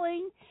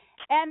selling,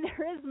 and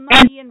there is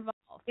money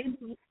involved.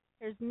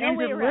 There's no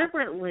way around. And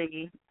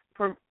deliberately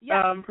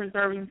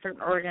preserving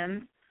certain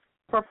organs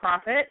for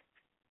profit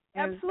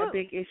is a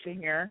big issue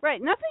here.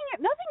 Right. Nothing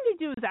they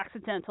do is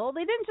accidental.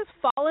 They didn't just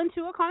fall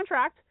into a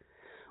contract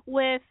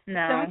with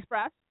Dem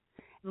Express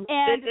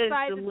and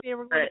decide that they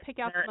were going to pick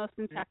out the most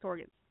intact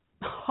organs.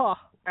 Oh.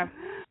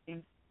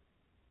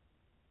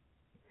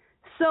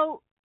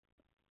 So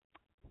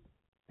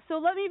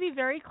let me be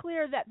very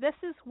clear that this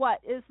is what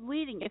is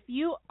leading. If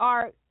you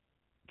are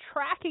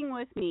tracking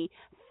with me,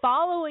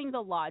 following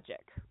the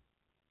logic,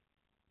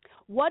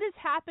 what is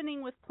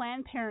happening with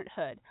Planned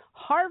Parenthood?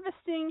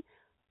 Harvesting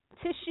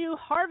tissue,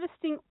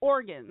 harvesting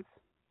organs.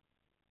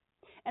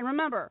 And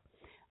remember,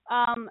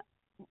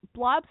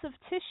 blobs of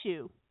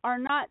tissue are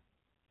not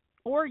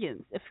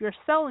organs if you're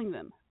selling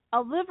them. A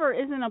liver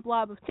isn't a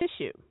blob of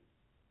tissue.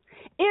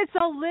 It's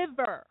a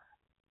liver.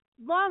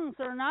 Lungs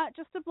are not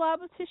just a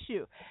blob of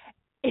tissue.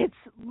 It's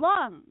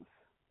lungs.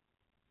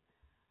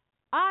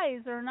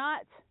 Eyes are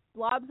not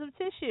blobs of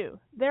tissue.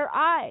 They're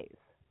eyes.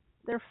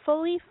 They're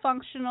fully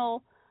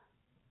functional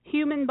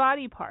human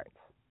body parts.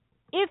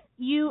 If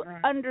you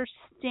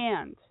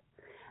understand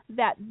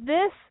that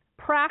this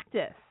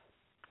practice,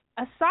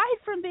 aside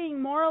from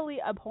being morally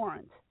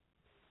abhorrent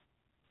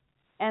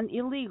and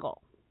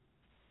illegal,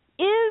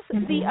 is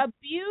the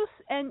abuse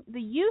and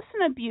the use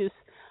and abuse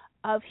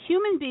of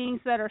human beings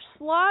that are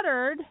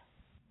slaughtered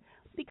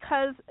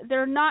because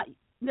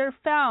they're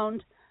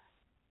found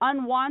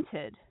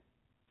unwanted.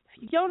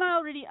 If you don't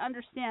already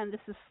understand,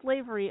 this is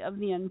slavery of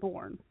the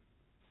unborn,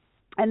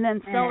 and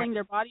then selling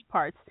their body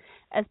parts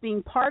as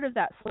being part of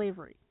that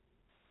slavery.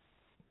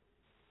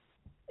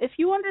 If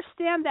you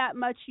understand that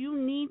much, you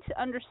need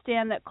to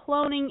understand that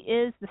cloning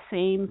is the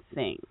same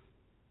thing.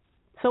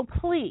 So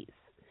please,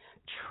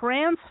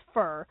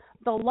 transfer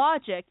the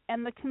logic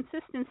and the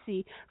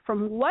consistency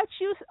from what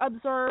you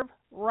observe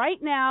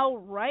right now,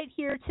 right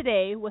here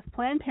today with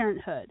Planned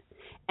Parenthood,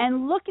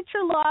 and look at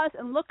your laws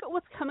and look at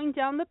what's coming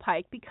down the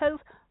pike, because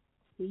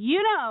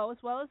you know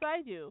as well as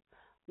I do,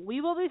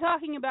 we will be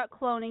talking about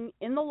cloning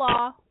in the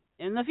law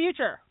in the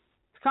future.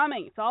 It's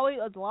coming.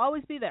 It'll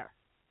always be there.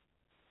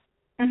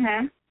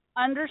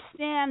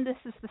 Understand this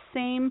is the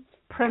same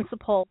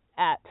principle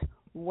at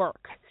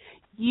work.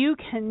 You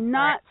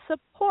cannot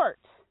support,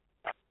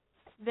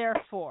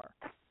 therefore,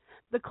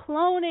 the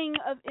cloning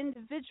of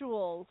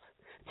individuals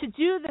to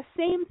do the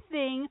same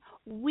thing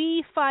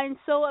we find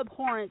so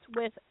abhorrent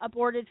with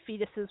aborted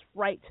fetuses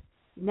right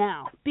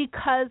now,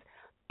 because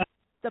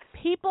the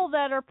people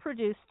that are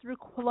produced through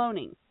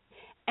cloning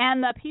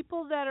and the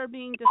people that are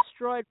being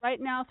destroyed right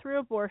now through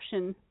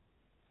abortion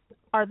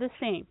are the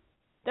same.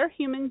 They're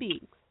human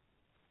beings.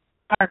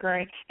 I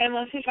agree. And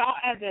Letitia, I'll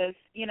add this.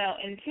 You know,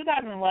 in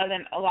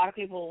 2011, a lot of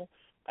people,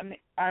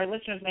 our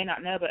listeners may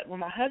not know, but when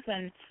my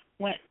husband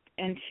went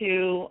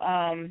into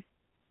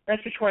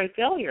respiratory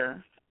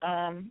failure,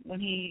 when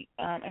he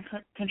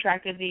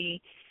contracted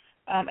the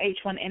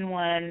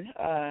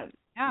H1N1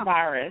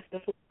 virus, the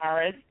flu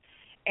virus,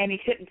 and he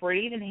couldn't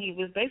breathe, and he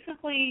was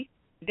basically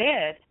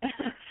dead.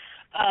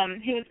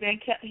 He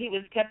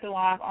was kept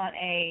alive on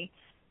a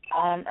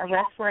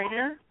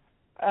respirator,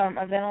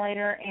 a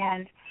ventilator,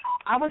 and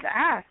I was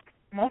asked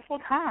multiple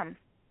times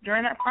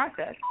during that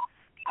process,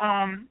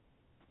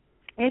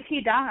 if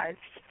he dies,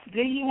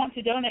 do you want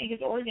to donate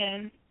his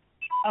organs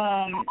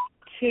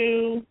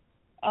to,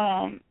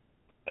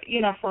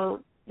 for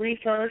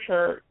research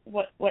or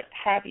what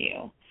have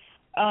you?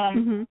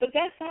 But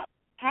that's not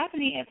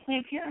happening at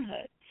Planned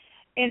Parenthood.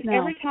 And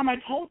every time I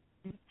told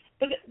them,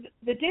 but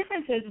the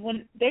difference is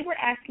when they were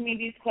asking me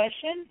these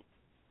questions,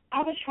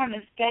 I was trying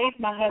to save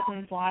my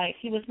husband's life.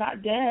 He was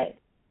not dead.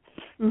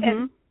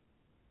 And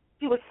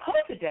he was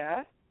close to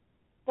death,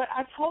 but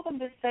I told him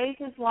to save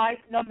his life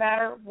no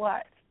matter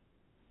what.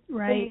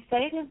 Right. So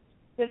he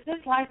saved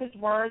his life is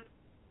worth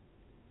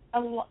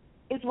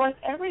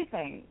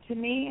everything to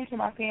me and to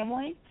my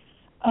family,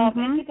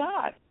 and to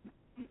God.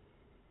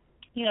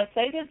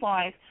 Saved his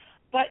life.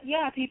 But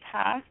yeah, if he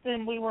passed,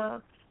 then we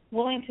were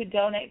willing to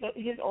donate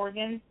his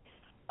organs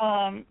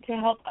to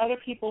help other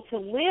people to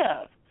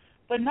live,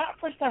 but not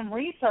for some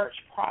research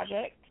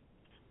project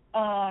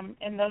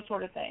and those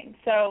sort of things.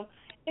 So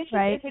it's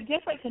just it's a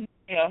different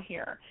scenario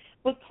here.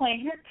 With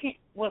Planned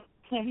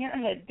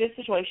Parenthood, this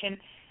situation,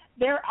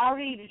 they're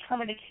already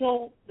determined to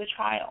kill the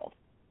child,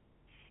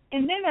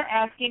 and then they're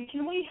asking,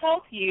 "Can we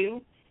help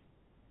you?"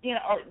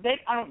 Or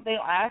they'll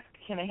ask,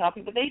 "Can they help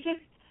you?" But they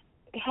just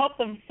help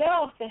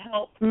themselves to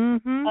help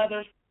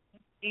others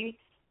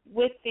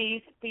with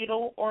these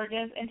fetal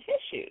organs and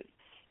tissues,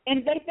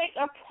 and they make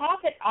a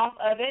profit off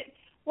of it.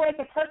 Whereas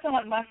a person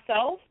like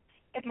myself,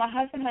 if my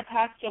husband had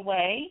passed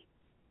away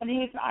and he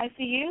was in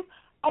ICU,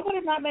 I would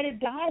have not made a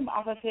dime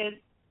off of his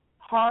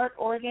heart,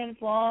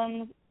 organs,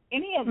 lungs,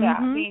 any of that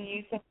being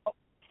used to help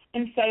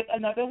and save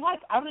another life.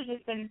 I would have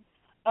just been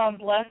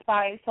blessed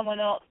by someone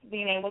else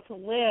being able to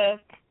live,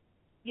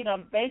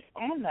 based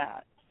on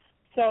that.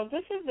 So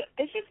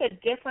it's just a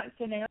different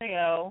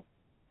scenario,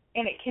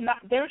 and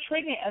they're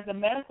treating it as a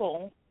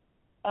medical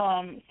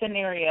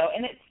scenario,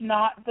 and it's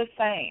not the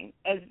same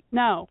as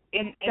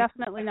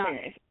definitely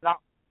not.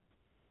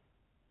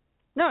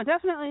 No,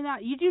 definitely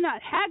not. You do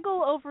not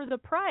haggle over the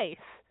price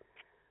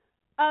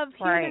of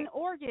human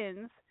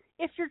organs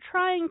if you're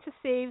trying to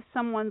save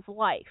someone's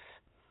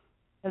life.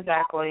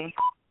 Exactly.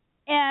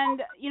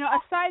 And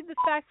aside the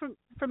fact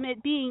from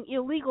it being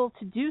illegal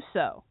to do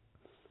so,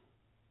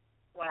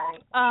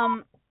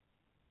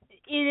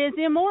 it is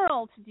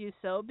immoral to do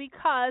so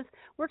because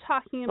we're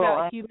talking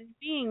about human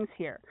beings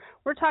here.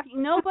 We're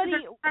talking nobody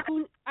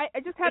who I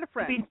just had a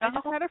friend.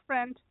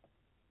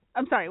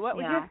 I'm sorry, what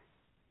was it?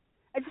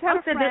 I just had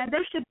a friend.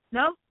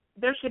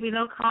 There should be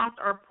no cost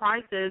or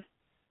prices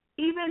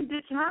even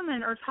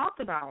determined or talked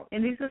about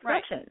in these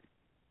discussions.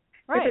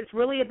 Right. If it's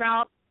really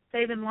about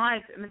saving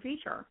lives in the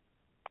future.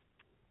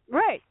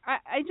 Right.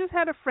 I just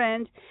had a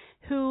friend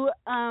who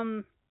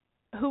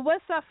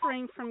was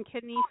suffering from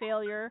kidney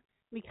failure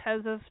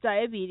because of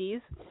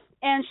diabetes,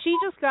 and she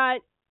just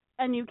got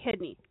a new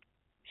kidney.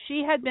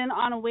 She had been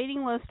on a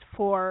waiting list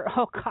for,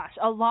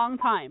 a long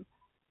time,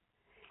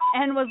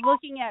 and was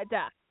looking at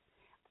death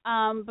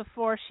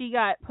before she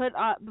got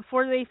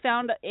before they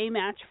found a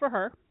match for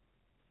her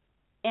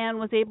and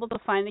was able to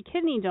find a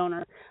kidney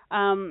donor.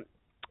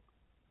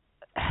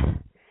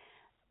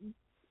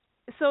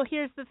 So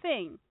here's the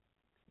thing.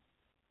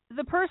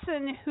 The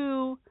person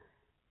who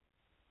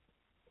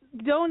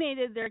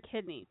donated their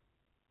kidney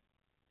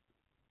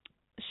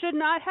should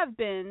not have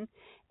been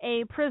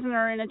a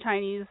prisoner in a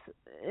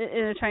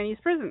Chinese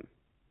prison,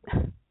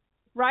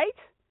 right?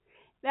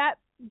 That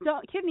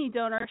kidney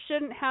donor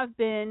shouldn't have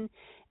been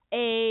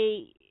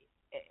a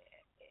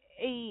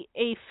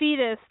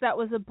fetus that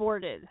was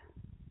aborted.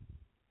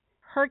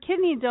 Her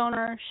kidney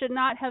donor should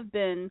not have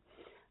been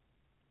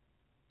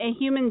a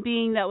human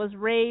being that was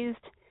raised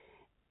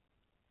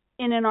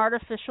in an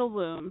artificial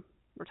womb.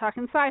 We're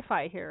talking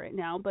sci-fi here right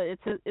now, but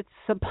it's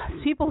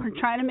people are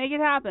trying to make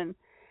it happen.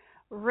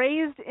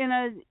 Raised in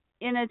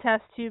a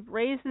test tube,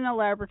 raised in a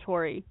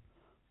laboratory,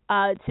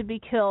 to be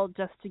killed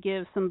just to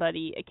give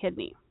somebody a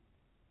kidney.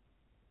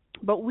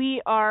 But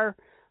we are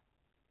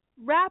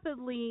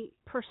rapidly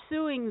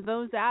pursuing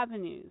those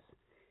avenues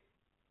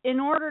in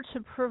order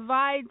to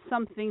provide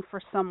something for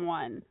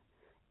someone,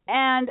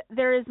 and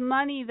there is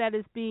money that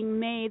is being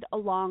made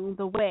along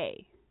the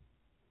way.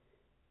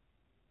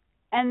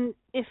 And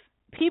if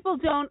people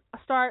don't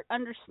start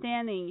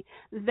understanding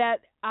that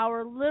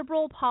our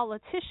liberal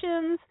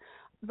politicians,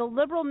 the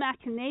liberal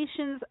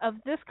machinations of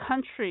this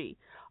country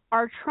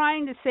are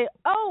trying to say,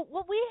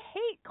 we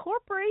hate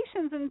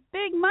corporations and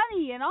big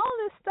money and all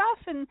this stuff,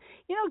 and,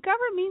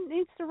 government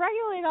needs to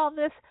regulate all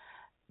this.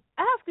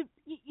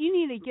 You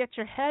need to get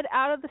your head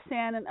out of the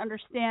sand and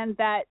understand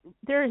that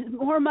there is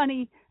more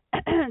money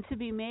to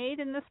be made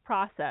in this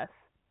process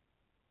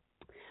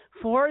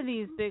for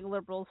these big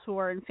liberals who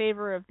are in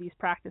favor of these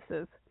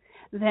practices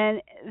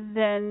than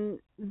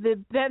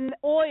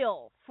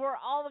oil for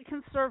all the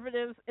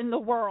conservatives in the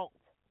world.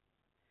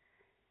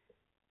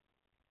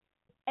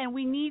 And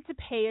we need to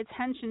pay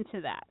attention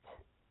to that.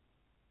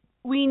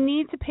 We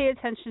need to pay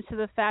attention to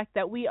the fact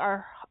that we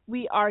are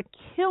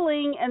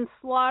killing and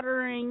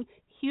slaughtering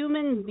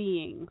human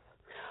beings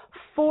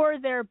for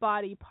their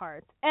body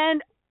parts.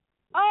 And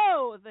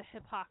the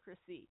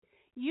hypocrisy.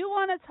 You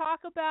want to talk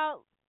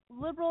about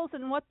liberals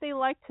and what they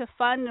like to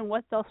fund and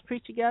what they'll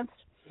preach against?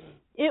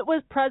 It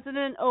was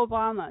President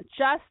Obama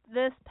just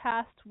this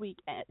past week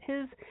at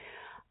his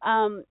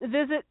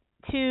visit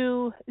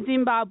to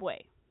Zimbabwe.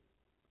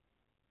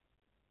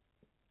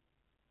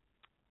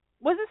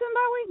 Was it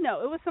Zimbabwe?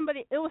 No, it was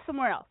somebody. It was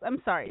somewhere else.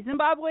 I'm sorry.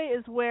 Zimbabwe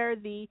is where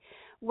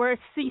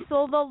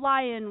Cecil the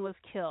lion was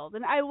killed,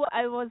 and I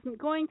wasn't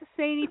going to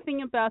say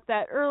anything about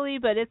that early,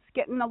 but it's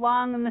getting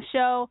along in the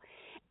show,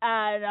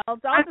 and I'll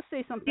just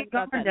say something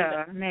about that.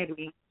 Uganda,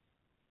 maybe.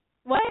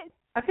 What?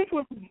 I think it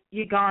was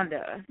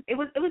Uganda. It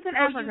was in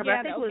Africa, Uganda, but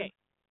I think it was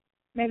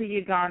maybe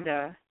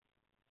Uganda.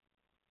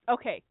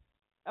 Okay.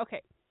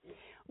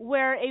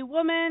 Where a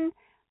woman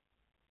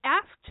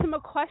asked him a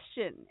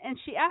question, and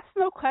she asked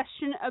him a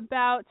question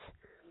about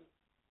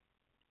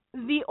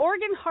the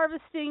organ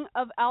harvesting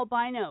of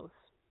albinos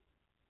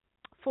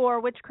for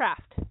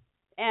witchcraft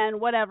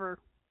and whatever.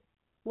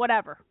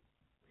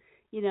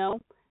 You know,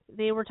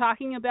 they were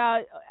talking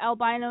about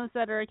albinos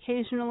that are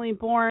occasionally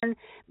born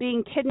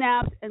being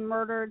kidnapped and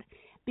murdered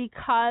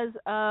because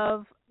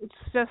of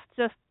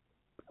just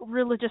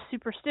religious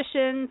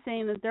superstition,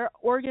 saying that their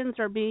organs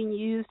are being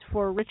used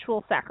for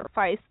ritual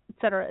sacrifice, et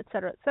cetera, et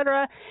cetera, et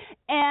cetera.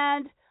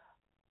 And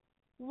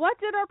what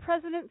did our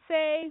president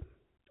say?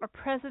 Our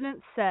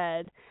president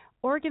said,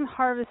 organ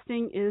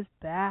harvesting is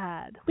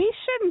bad. We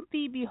shouldn't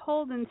be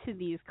beholden to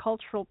these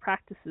cultural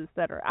practices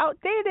that are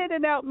outdated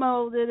and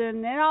outmoded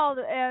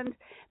and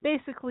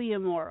basically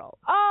immoral.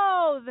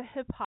 Oh, the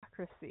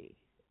hypocrisy.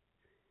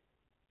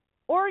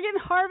 Organ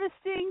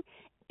harvesting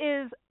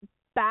is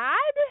bad?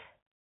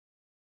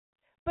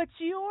 But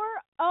your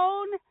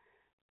own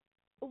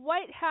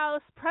White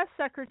House press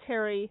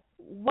secretary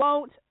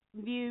won't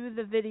view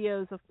the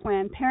videos of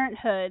Planned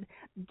Parenthood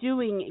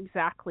doing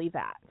exactly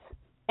that,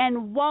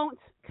 and won't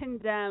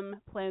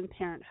condemn Planned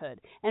Parenthood,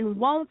 and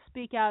won't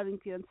speak out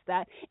against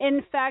that.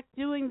 In fact,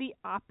 doing the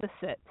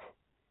opposite,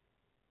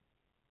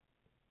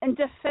 and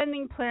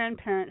defending Planned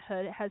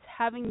Parenthood as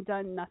having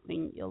done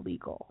nothing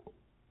illegal.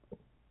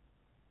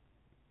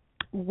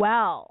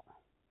 Well,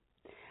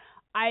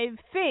 I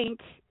think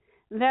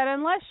that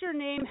unless your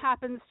name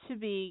happens to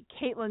be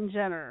Caitlyn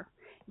Jenner,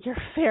 you're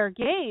fair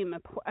game,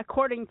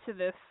 according to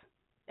this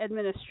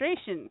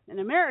administration in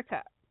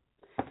America.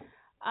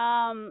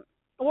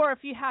 Or if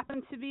you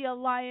happen to be a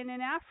lion in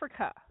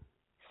Africa.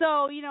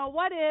 So, you know,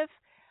 what if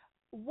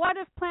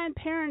Planned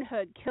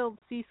Parenthood killed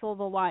Cecil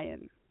the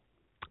lion?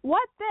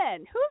 What then?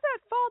 Who's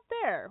at fault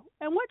there?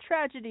 And what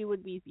tragedy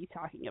would we be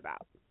talking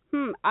about?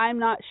 I'm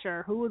not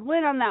sure who would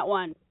win on that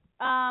one.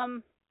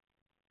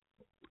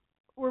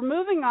 We're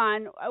moving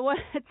on. I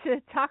wanted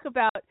to talk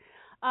about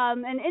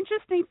an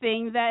interesting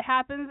thing that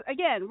happens.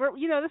 Again,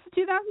 this is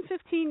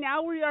 2015.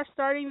 Now we are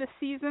starting the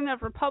season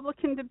of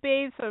Republican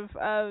debates,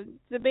 of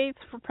debates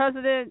for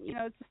president. You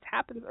know, it just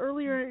happens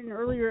earlier and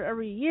earlier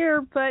every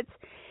year. But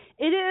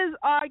it is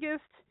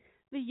August,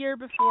 the year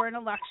before an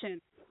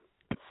election.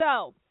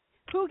 So,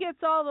 who gets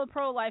all the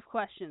pro-life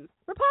questions?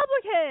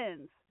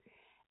 Republicans.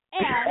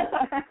 And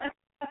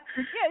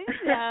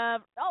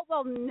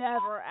they'll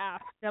never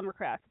ask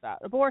Democrats about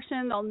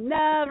abortion. They'll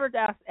never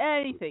ask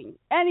anything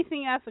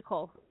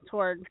ethical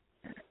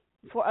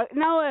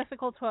no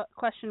ethical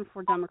question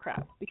for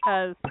Democrats,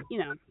 because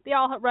they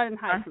all run and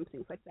hide from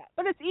things like that.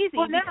 But it's easy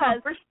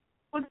because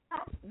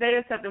they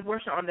accept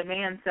abortion on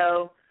demand,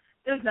 so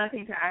there's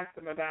nothing to ask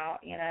them about.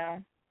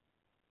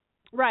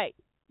 Right.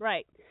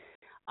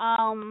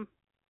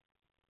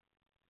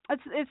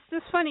 It's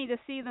just funny to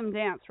see them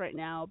dance right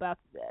now about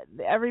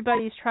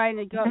everybody's trying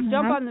to jump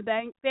on the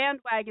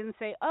bandwagon and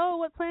say, oh,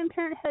 what Planned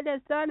Parenthood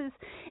has done is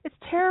it's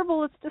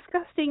terrible, it's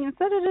disgusting, and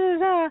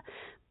da-da-da-da-da.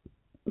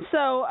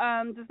 So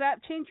does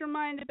that change your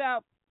mind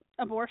about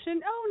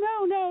abortion?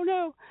 Oh,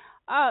 no.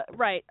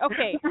 Right,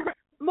 okay.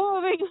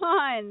 Moving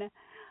on.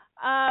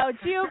 At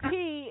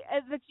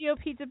the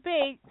GOP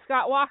debate,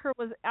 Scott Walker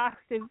was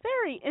asked a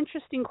very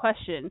interesting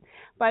question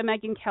by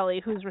Megyn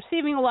Kelly, who's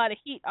receiving a lot of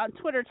heat on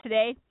Twitter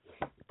today.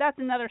 That's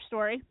another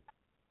story.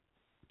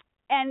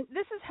 And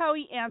this is how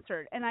he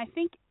answered, and I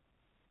think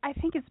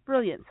it's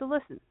brilliant. So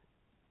listen.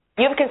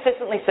 You've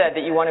consistently said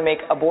that you want to make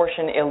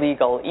abortion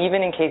illegal,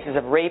 even in cases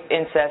of rape,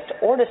 incest,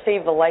 or to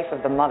save the life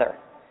of the mother.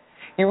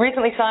 You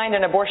recently signed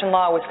an abortion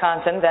law in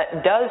Wisconsin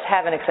that does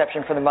have an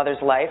exception for the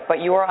mother's life, but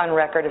you are on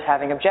record as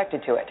having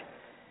objected to it.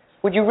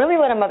 Would you really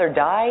let a mother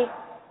die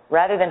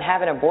rather than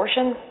have an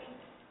abortion?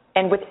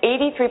 And with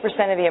 83%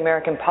 of the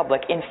American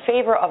public in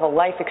favor of a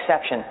life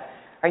exception,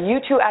 are you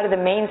two out of the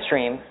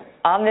mainstream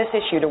on this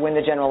issue to win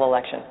the general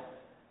election?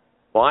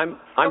 Well, I'm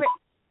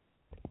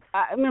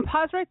going to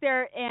pause right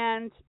there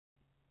and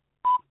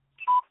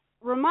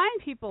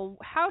remind people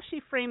how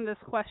she framed this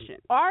question.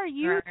 Are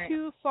you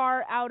too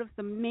far out of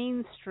the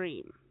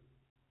mainstream?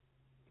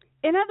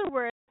 In other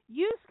words,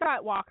 you,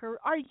 Scott Walker,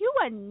 are you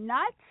a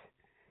nut?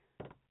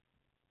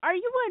 Are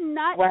you a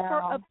nut for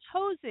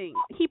opposing?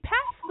 He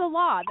passed the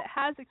law that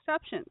has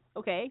exceptions,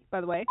 okay,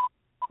 by the way,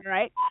 all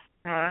right?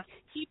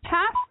 He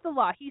passed the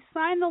law. He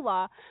signed the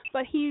law,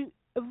 but he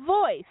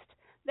voiced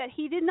that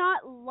he did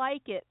not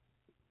like it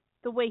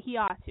the way he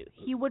ought to.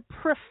 He would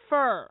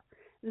prefer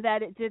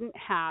that it didn't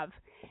have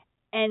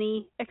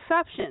any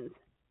exceptions,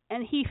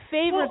 and he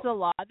favors a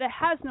law that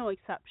has no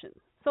exceptions.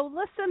 So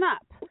listen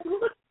up.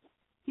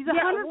 He's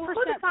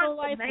 100%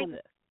 pro-life in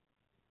this.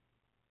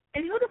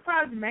 And who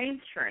defines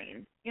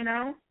mainstream? You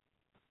know,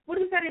 what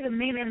does that even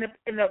mean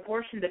in the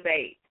abortion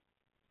debate?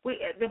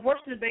 The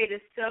abortion debate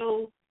is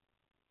so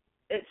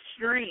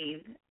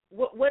extreme.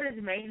 What is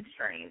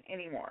mainstream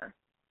anymore?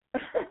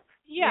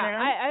 Yeah, you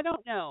know? I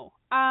don't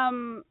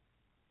know.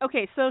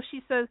 Okay, so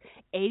she says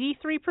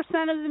 83%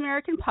 of the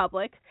American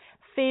public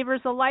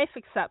favors a life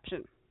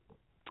exception.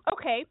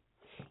 Okay,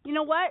 you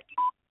know what?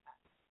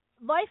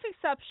 Life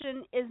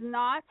exception is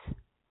not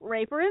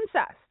rape or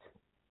incest.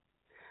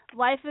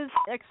 Life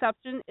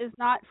exception is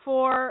not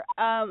for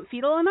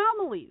fetal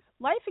anomalies.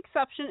 Life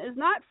exception is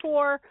not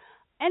for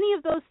any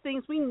of those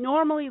things we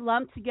normally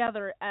lump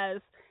together as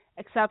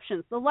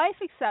exceptions. The life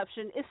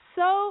exception is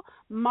so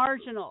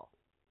marginal.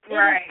 It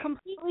is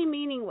completely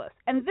meaningless.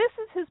 And this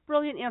is his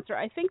brilliant answer.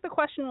 I think the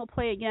question will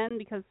play again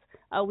because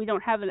we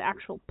don't have an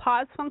actual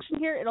pause function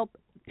here.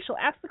 She'll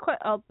ask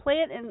I'll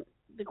play it, and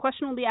the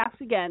question will be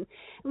asked again.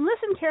 And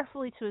listen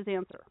carefully to his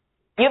answer.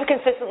 You have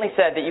consistently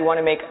said that you want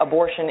to make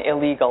abortion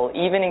illegal,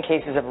 even in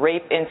cases of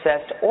rape,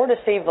 incest, or to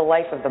save the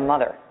life of the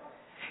mother.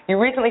 You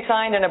recently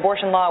signed an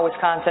abortion law in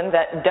Wisconsin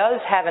that does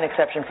have an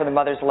exception for the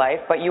mother's life,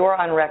 but you are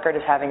on record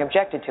as having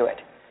objected to it.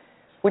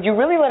 Would you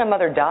really let a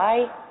mother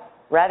die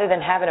rather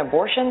than have an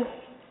abortion?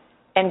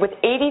 And with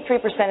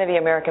 83% of the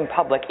American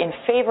public in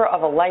favor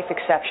of a life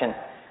exception,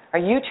 are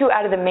you two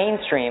out of the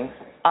mainstream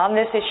on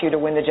this issue to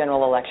win the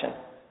general election?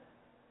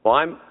 Well,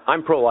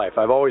 I'm pro-life.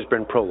 I've always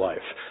been pro-life.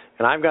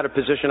 And I've got a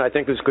position I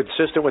think is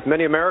consistent with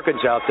many Americans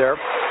out there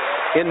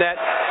in that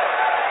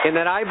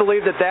I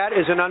believe that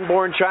is an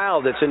unborn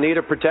child that's in need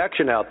of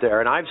protection out there.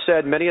 And I've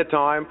said many a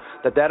time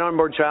that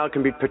unborn child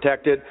can be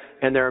protected,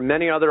 and there are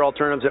many other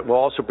alternatives that will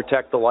also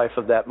protect the life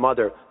of that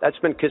mother. That's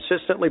been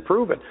consistently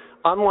proven.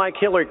 Unlike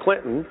Hillary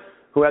Clinton,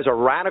 who has a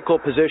radical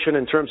position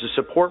in terms of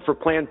support for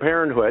Planned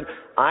Parenthood,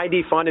 I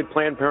defunded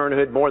Planned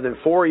Parenthood more than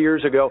 4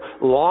 years ago,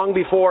 long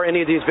before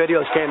any of these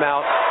videos came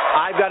out.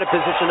 I've got a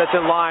position that's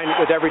in line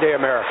with everyday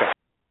America.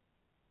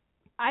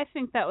 I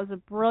think that was a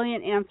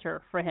brilliant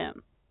answer for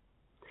him.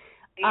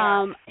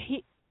 Yeah.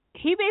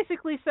 He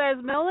basically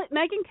says,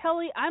 Megyn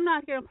Kelly, I'm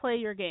not going to play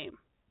your game.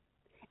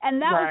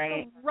 And that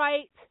was the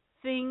right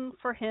thing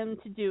for him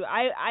to do.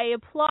 I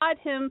applaud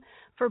him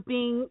for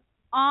being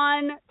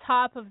on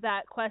top of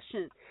that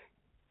question.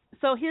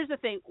 So here's the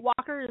thing.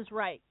 Walker is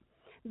right.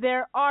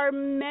 There are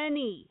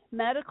many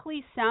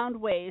medically sound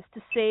ways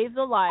to save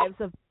the lives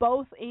of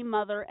both a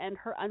mother and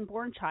her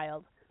unborn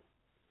child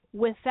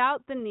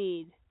without the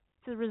need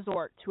to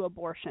resort to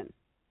abortion.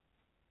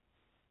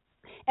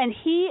 And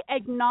he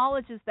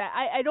acknowledges that.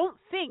 I don't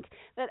think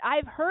that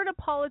I've heard a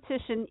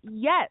politician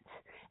yet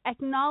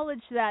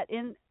acknowledge that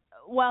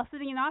while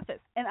sitting in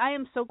office, and I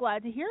am so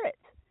glad to hear it.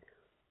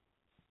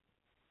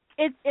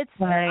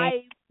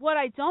 What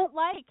I don't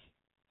like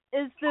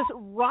is this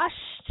rush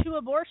to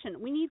abortion.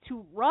 We need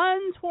to run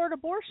toward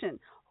abortion.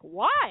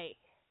 Why?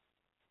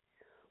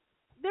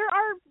 There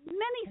are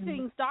many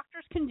things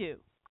doctors can do.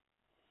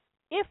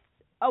 If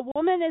a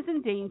woman is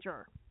in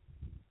danger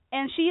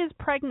and she is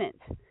pregnant,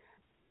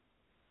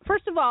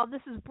 first of all,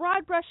 this is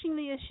broad brushing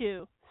the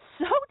issue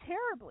so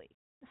terribly.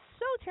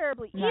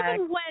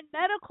 Even when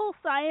medical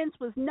science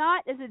was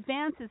not as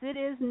advanced as it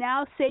is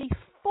now, say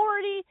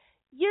 40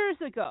 years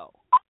ago.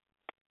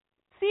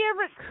 C.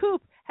 Everett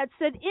Koop had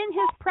said in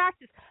his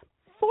practice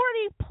 40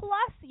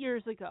 plus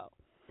years ago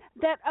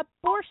that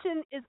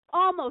abortion is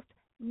almost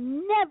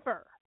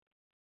never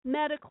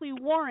medically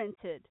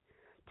warranted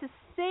to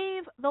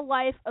save the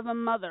life of a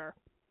mother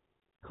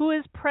who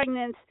is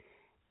pregnant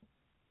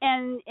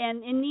and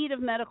in need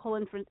of medical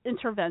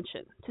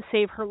intervention to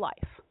save her life.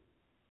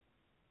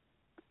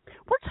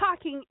 We're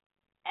talking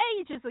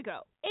ages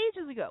ago.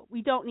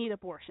 We don't need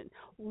abortion.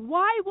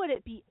 Why would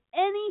it be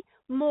any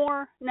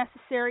more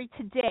necessary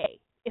today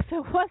if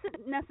it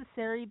wasn't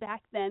necessary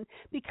back then?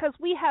 Because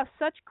we have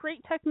such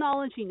great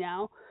technology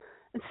now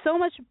and so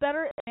much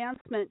better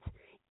advancement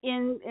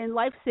in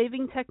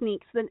life-saving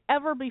techniques than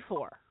ever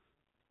before.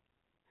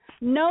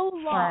 No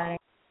law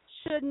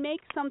should make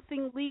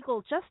something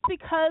legal just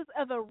because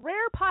of a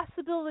rare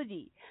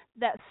possibility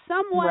that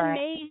someone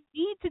may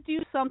need to do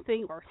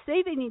something or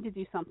say they need to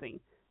do something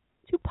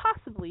to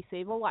possibly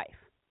save a life.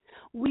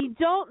 We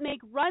don't make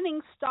running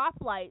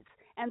stoplights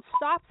and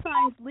stop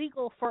signs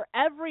legal for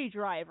every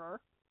driver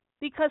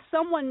because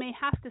someone may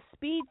have to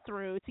speed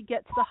through to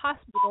get to the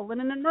hospital in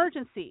an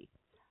emergency,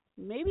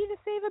 maybe to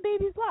save a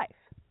baby's life.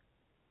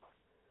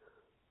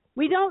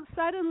 We don't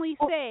suddenly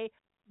say,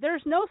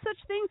 there's no such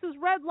things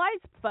as red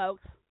lights,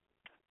 folks.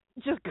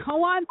 Just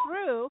go on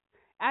through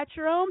at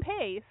your own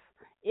pace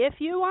if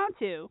you want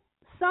to.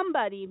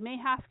 Somebody may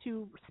have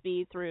to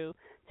speed through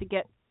to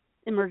get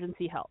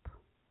emergency help.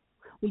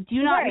 We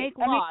do not make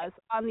laws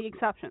on the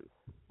exceptions.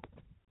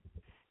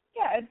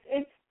 Yeah,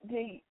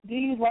 do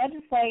you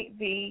legislate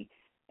the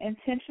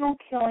intentional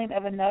killing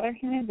of another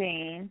human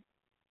being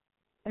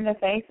in the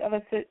face of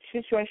a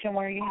situation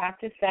where you have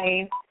to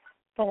save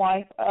the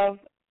life of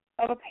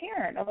a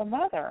parent, of a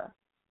mother,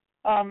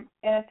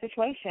 in a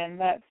situation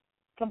that's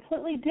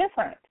completely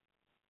different,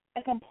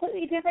 a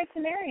completely different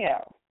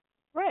scenario.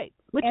 Right,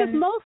 which is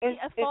mostly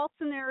a false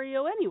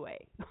scenario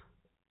anyway.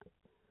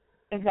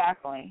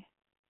 Exactly.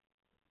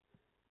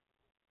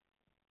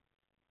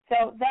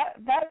 So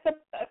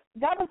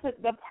that was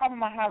the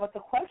problem I had with the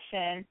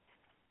question,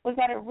 was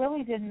that it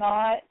really did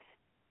not.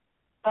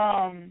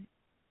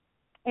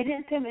 It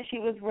didn't seem that she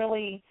was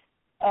really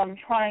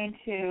trying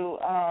to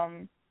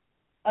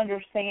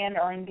understand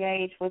or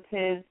engage with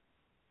his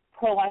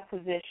pro-life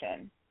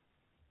position.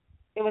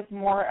 It was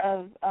more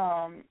of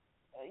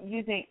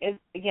using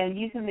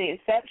the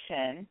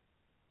exception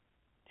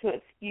to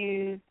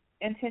excuse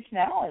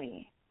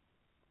intentionality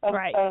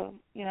of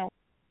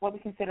what we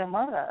consider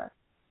murder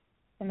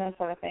and those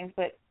sort of things.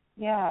 But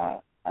yeah,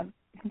 I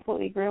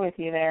completely agree with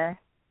you there.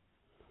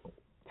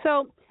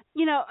 So,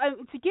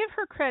 to give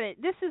her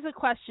credit, this is a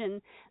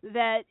question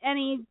that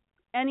any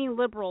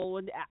liberal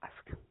would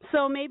ask.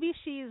 So maybe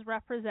she's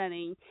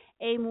representing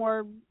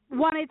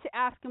wanted to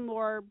ask a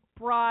more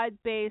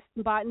broad-based,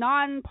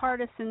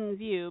 non-partisan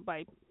view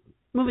by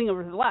moving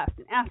over to the left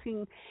and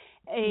asking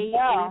a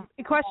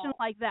question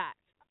like that.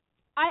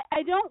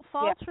 I don't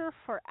fault her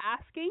for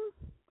asking.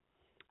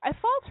 I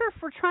fault her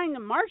for trying to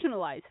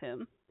marginalize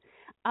him.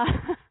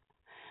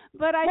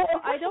 But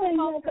I don't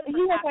fault her.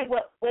 He has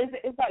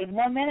it's like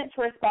 1 minute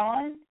to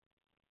respond,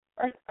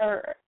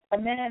 or a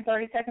minute and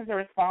 30 seconds to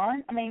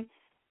respond. I mean,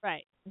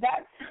 right.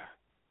 That's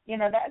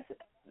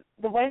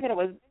the way that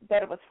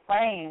it was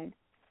framed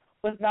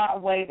was not a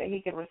way that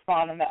he could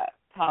respond in that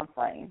time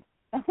frame.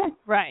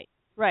 Right.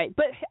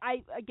 But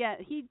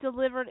he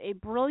delivered a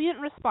brilliant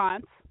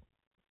response.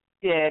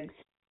 Did.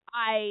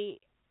 I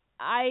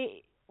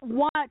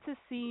want to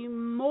see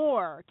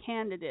more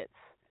candidates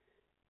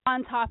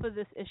on top of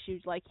this issue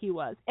like he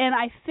was. And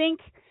I think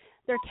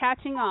they're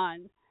catching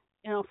on.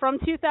 From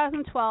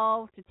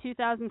 2012 to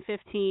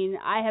 2015,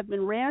 I have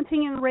been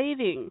ranting and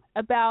raving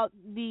about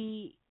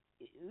the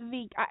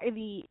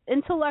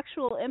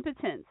intellectual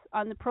impotence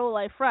on the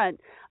pro-life front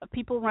of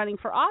people running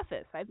for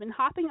office. I've been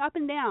hopping up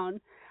and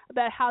down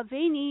about how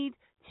they need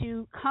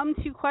to come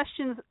to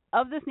questions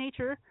of this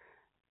nature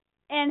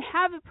and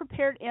have a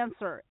prepared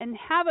answer and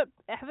have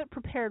it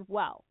prepared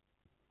well.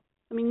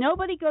 I mean,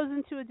 nobody goes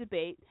into a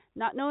debate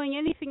not knowing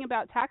anything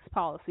about tax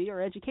policy or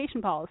education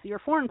policy or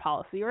foreign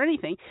policy or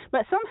anything,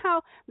 but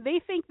somehow they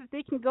think that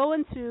they can go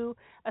into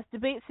a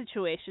debate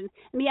situation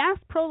and be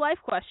asked pro-life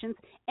questions,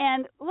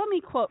 and let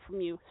me quote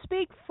from you,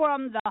 speak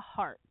from the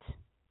heart.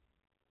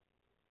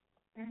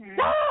 Mm-hmm.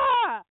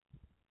 Ah!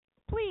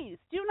 Please,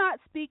 do not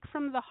speak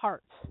from the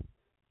heart.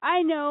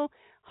 I know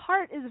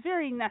heart is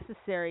very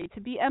necessary to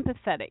be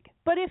empathetic,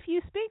 but if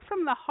you speak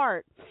from the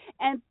heart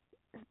and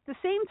at the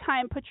same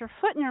time put your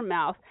foot in your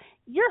mouth,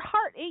 your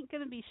heart ain't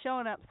going to be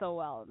showing up so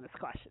well in this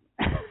question.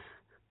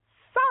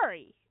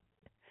 Sorry.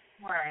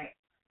 Right.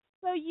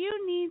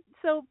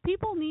 So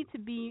people need to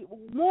be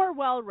more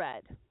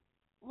well-read,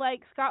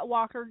 like Scott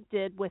Walker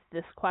did with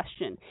this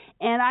question.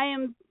 And I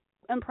am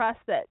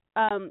impressed that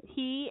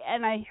he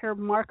and I hear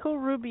Marco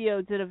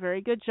Rubio did a very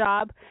good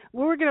job.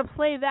 We're going to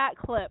play that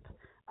clip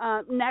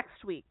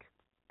next week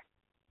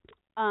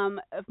of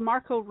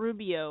Marco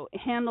Rubio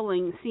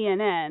handling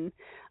CNN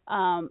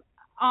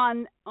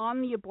on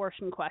the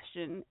abortion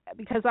question,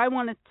 because I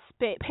want to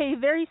pay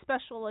very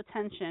special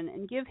attention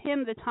and give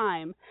him the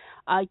time,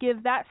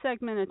 give that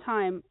segment of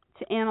time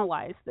to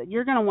analyze that.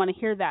 You're going to want to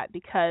hear that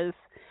because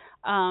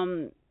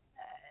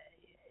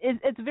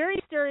it's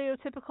very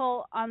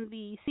stereotypical on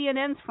the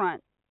CNN's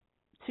front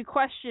to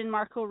question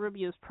Marco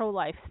Rubio's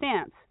pro-life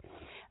stance.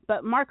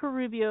 But Marco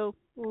Rubio,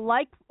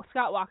 like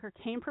Scott Walker,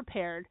 came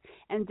prepared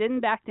and didn't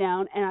back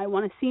down, and I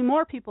want to see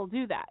more people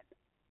do that.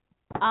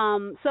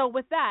 So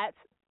with that,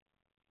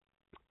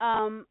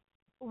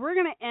 we're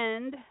going to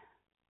end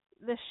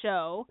the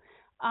show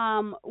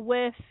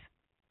with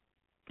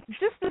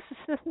just this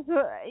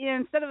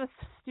instead of the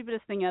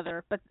stupidest thing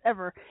ever,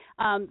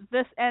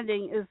 this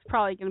ending is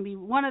probably going to be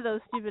one of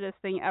those stupidest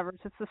thing ever.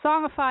 It's the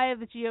songify of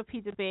the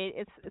GOP debate.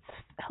 It's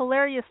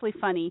hilariously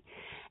funny,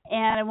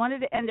 and I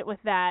wanted to end it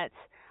with that.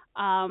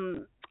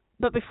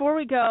 But before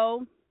we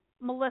go,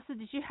 Melissa,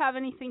 did you have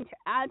anything to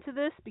add to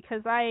this?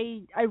 Because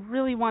I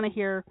really want to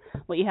hear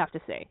what you have to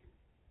say.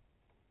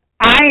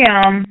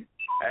 I'm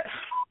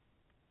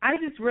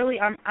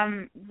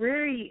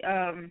very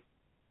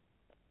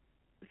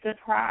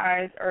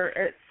surprised or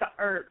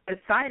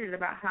excited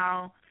about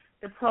how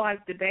the pro-life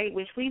debate,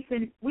 which we've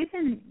been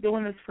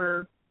doing this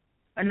for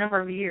a number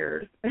of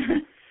years,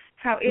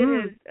 how it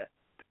is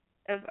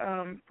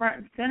front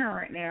and center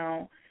right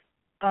now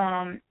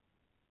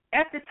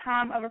at the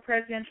time of a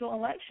presidential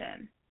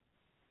election.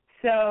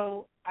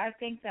 So I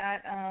think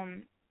that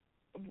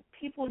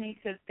people need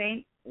to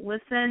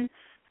listen.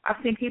 I've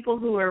seen people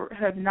who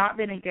have not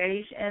been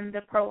engaged in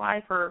the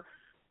pro-life or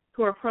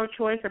who are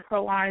pro-choice or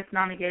pro-life,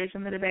 not engaged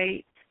in the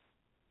debate,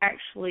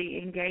 actually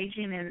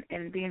engaging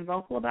and being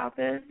vocal about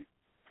this.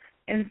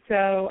 And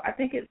so I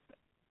think it's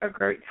a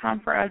great time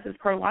for us as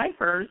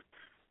pro-lifers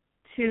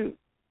to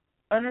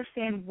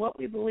understand what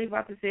we believe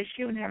about this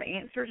issue and have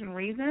answers and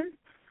reasons,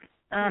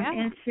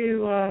 and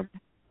to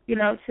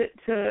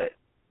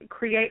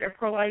create a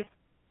pro-life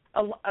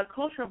a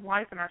culture of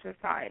life in our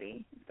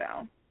society.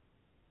 So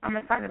I'm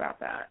excited about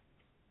that.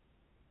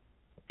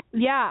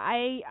 Yeah,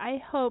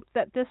 I hope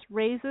that this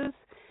raises,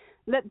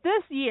 that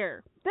this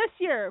year,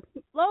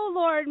 oh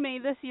Lord, may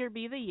this year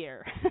be the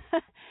year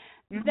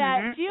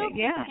that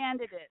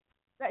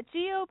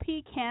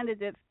GOP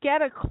candidates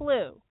get a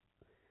clue.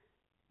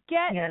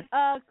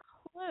 A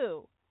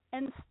clue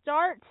and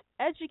start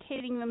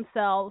educating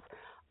themselves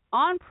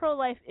on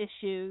pro-life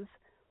issues,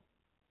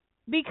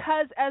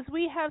 because as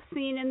we have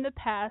seen in the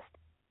past,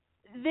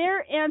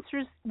 their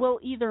answers will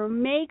either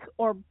make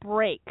or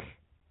break,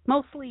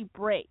 mostly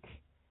break,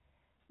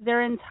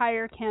 their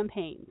entire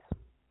campaigns.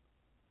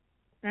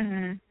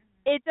 Mm-hmm.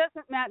 It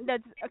doesn't matter.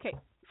 Okay,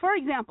 for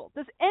example,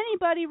 does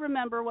anybody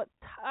remember what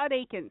Todd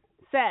Aiken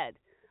said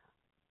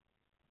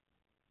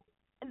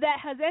that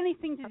has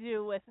anything to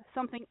do with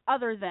something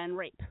other than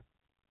rape?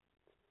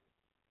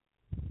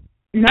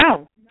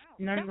 No.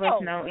 None of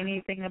us know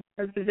anything of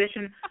his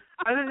position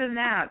other than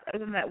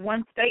that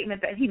one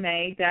statement that he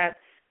made that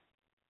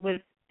was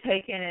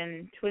taken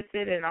and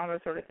twisted and all those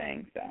sort of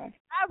things. So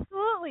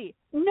absolutely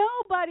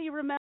nobody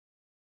remembers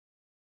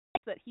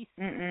that he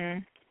said.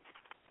 Mm-mm.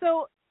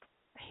 So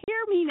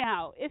hear me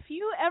now. If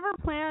you ever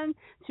plan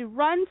to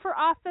run for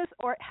office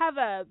or have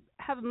a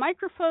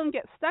microphone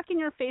get stuck in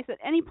your face at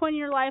any point in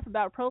your life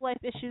about pro-life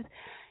issues,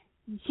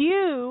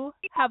 you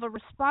have a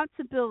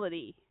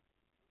responsibility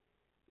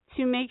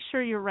to make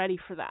sure you're ready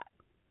for that.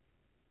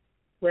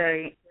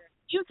 Right.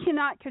 You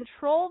cannot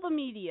control the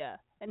media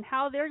and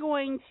how they're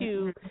going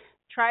to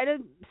try to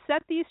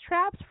set these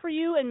traps for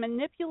you and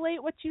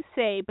manipulate what you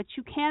say, but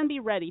you can be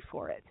ready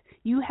for it.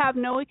 You have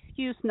no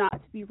excuse not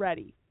to be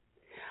ready.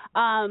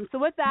 So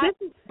with that,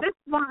 this is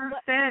why I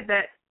said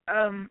that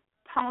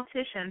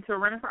politicians who are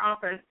running for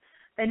office,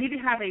 they need to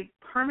have a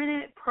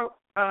permanent,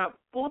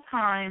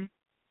 full-time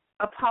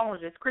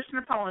apologist, Christian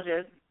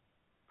apologist,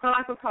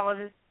 pro-life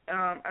apologist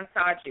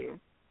aside you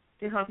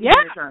to help you in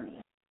your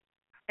journey.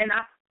 And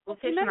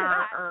politicians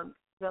are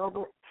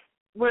available.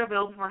 We're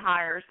available for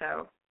hire,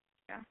 so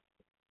yeah.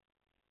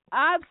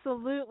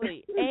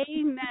 Absolutely,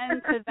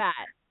 amen to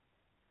that.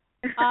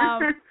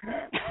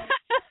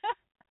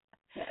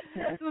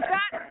 So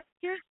that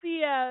here's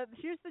the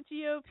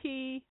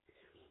GOP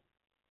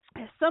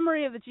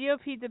summary of the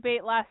GOP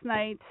debate last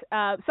night.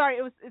 Sorry,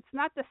 it's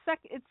not the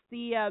it's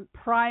the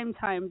prime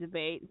time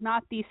debate,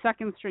 not the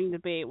second string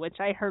debate, which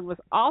I heard was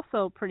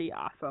also pretty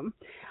awesome.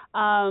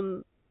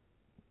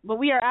 But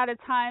we are out of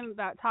time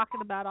about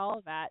talking about all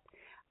of that.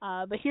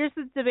 But here's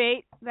the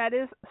debate that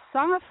is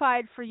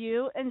songified for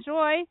you.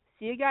 Enjoy.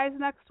 See you guys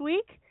next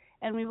week,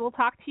 and we will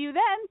talk to you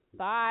then.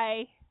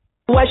 Bye.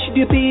 Why should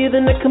you be the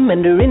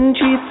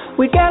commander-in-chief?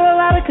 We got a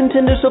lot of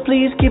contenders, so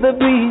please keep it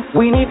brief.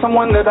 We need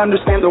someone that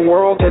understands the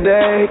world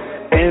today.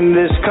 In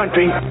this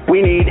country,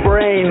 we need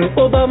brain.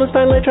 Obama's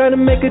finally trying to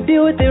make a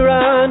deal with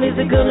Iran. Is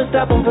it gonna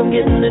stop him from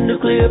getting a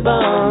nuclear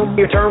bomb?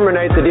 You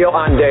terminate the deal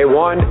on day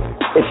one.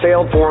 It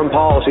failed foreign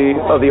policy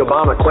of the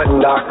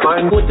Obama-Clinton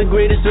doctrine. What's the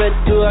greatest threat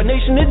to our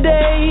nation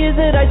today? Is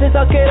it ISIS,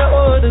 Al-Qaeda,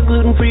 or the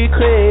gluten-free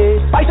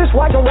craze? ISIS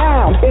flies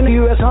around in the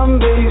U.S.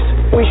 Humvees.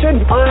 We should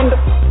find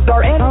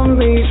our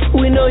enemies.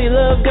 We know you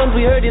love guns,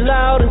 we heard you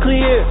loud and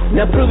clear.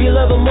 Now prove you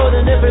love them more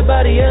than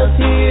everybody else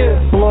here.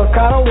 Look,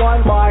 I don't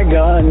want my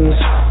guns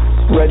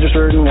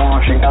registered in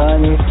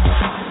Washington.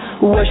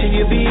 Why should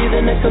you be the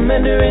next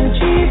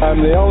commander-in-chief? I'm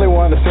the only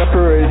one to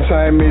separate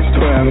Siamese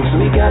twins.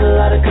 We got a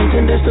lot of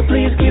contenders, so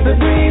please keep it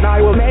brief.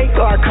 I will make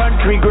our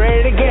country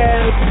great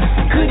again.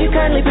 Could you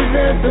kindly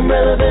present some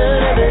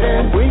relevant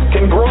evidence? We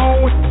can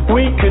grow,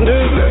 we can do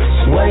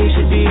this. Why you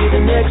should be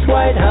the next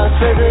White House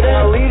president?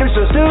 Our leaders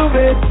are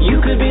stupid.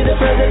 You could be the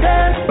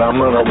president. I'm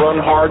gonna run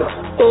hard.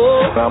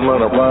 Oh. I'm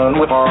gonna run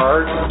with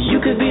heart.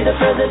 You could be the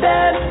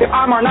president. If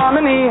I'm our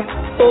nominee.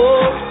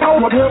 Oh.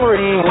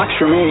 Hillary,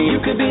 lecture me. You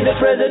could be the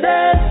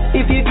president.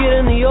 If you get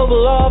in the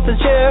Oval Office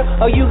chair,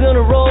 are you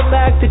gonna roll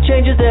back the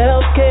changes to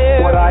health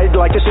care? What I'd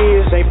like to see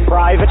is a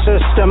private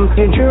system.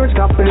 Insurance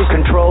companies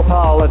control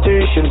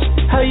politicians.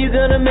 How you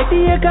gonna make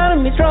the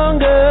economy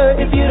stronger?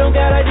 If you don't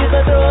got ideas,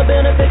 let's throw a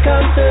benefit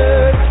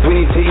concert.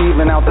 We need to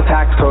even out the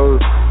tax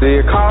code.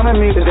 The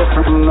economy is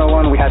different from the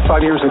one we had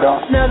 5 years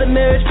ago. Now that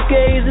marriage for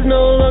gays is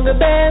no longer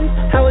banned,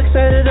 how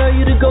excited are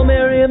you to go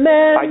marry a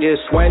man? I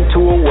just went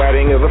to a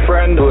wedding of a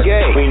friend who's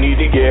gay. We need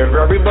to give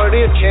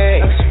everybody a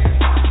chance.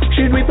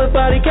 Should we put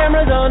body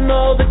cameras on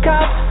all the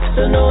cops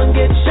so no one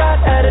gets shot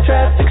at a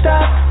traffic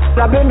stop?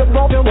 I've been to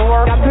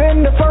Baltimore, I've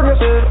been to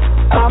Ferguson.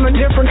 I'm a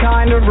different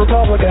kind of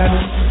Republican.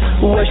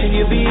 Why should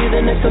you be the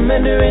next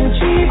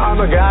commander-in-chief? I'm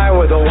a guy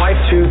with a wife,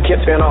 2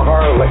 kids, and a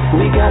Harley.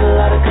 We got a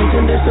lot of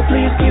contenders, so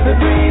please keep it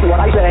brief.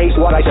 What I say is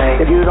what I say.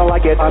 If you don't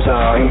like it, I'm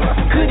sorry.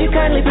 Could you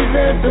kindly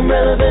present some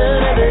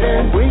relevant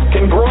evidence? We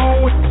can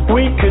grow,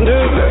 we can do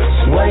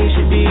this. Why you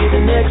should be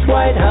the next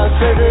White House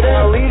president?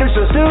 Our leaders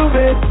are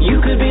stupid.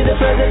 You could be the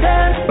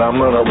president. I'm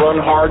gonna run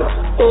hard.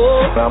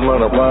 Oh. I'm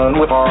gonna run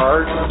with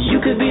heart.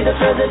 You could be the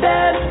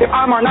president. If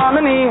I'm our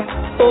nominee.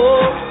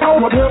 Oh.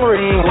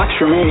 Hillary,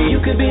 lecture me.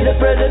 You could be the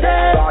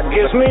president. God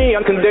gives me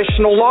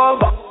unconditional love.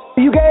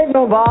 You gave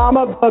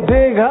Obama a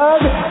big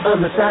hug. On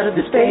the side of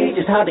the stage,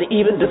 it's hard to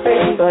even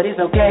debate, but it's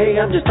okay.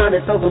 I'm just trying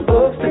to sell some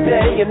books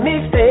today. And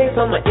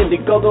mixtapes on my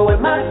Indiegogo and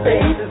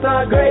MySpace. It's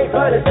not great,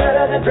 but it's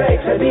better than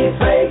Drake's or these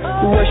fakes.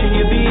 Where should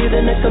you be,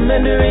 the next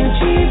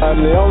commander-in-chief?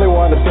 I'm the only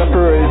one to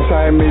separate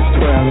Siamese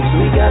twins.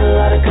 We got a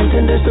lot of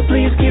contenders, so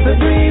please keep it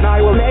brief.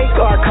 I will make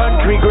our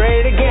country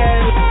great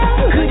again.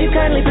 Could you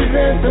kindly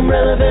present some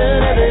relevant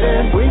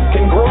evidence? We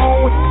can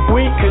grow,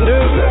 we can do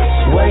this.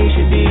 Why you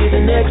should be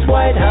the next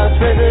White House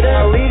president?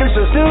 Our leaders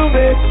are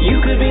stupid. You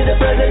could be the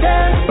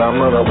president.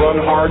 I'm gonna run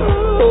hard.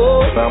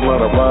 Oh. I'm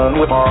gonna run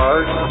with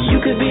heart.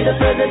 You could be the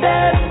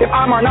president. If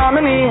I'm our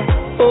nominee.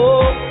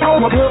 Oh.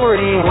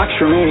 Hillary,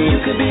 lecture me. You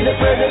could be the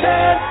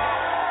president.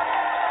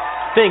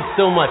 Thanks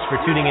so much for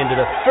tuning into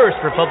the first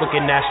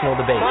Republican National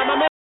Debate.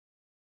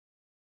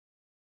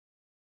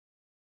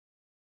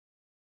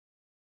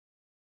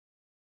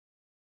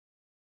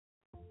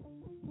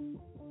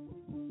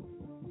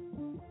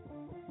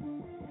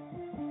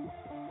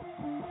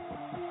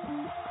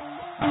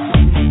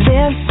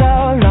 Lived so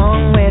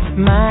long with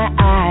my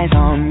eyes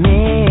on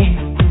me.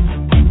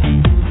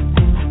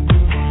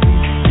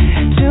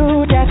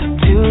 Too deaf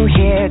to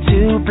hear,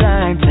 too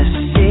blind to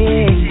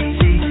see.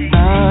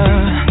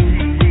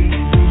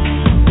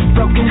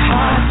 Broken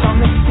hearts on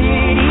the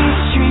city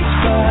streets,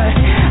 but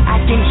I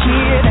can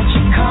hear that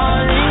you're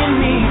calling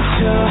me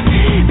to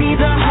be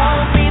the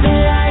hope, be the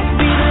light,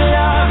 be the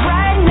love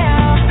right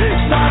now.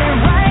 Start it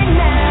right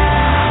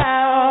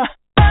now.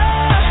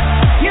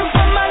 You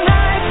put my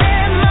life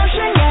in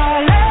motion, your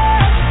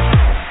love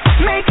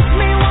makes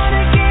me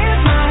wanna give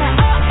my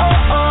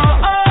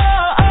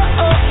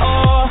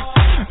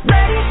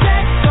ready,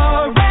 set,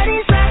 go, ready,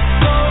 set,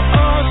 go.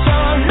 So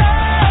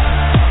love,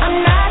 I'm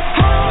not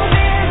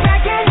holding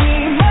back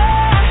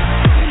anymore.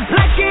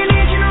 Like an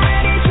engine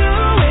ready to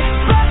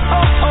explode.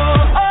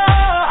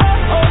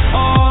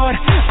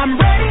 I'm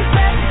ready,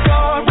 set, go,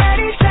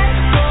 ready, set,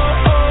 go.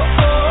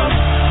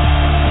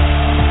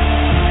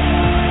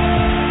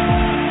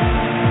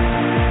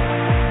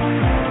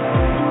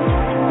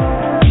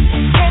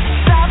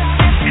 It's up,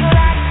 this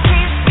clock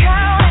keeps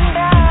counting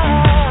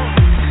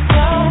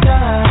down,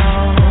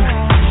 down.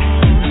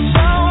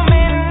 So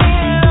many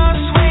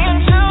lost waiting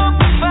to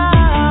be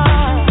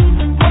found.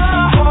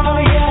 Oh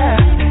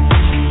yeah,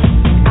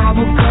 I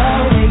will go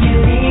where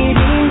you're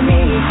leading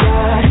me,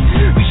 God.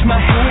 Reach my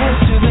hands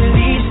to the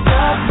least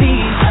of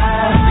these.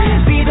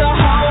 I'll be the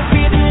hope,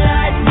 be the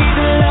light, be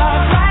the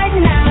love right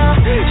now.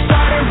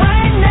 Start it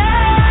right now.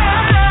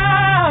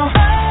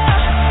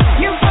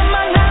 You put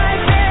my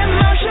life in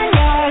motion,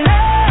 your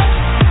love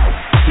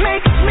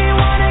makes me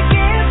wanna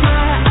give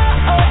my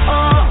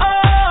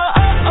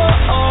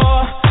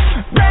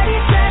ready,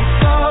 set,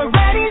 go,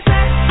 ready,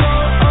 set, go.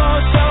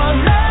 So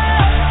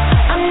love,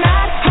 I'm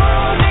not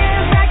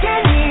holding back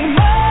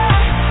anymore.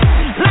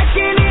 Like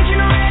an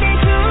engine ready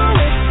to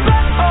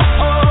explode.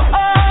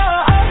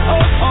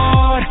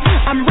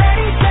 I'm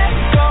ready, set,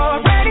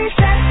 go, ready,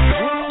 set,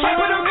 go.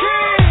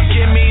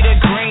 Give me the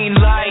green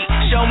light,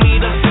 show me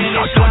the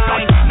finish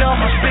line. No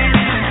more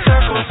spinning in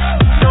circles,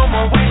 no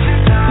more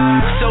wasting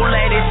time. So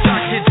let it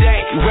start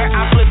today, where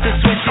I flip the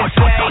switch and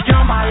say,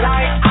 you're my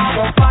light, I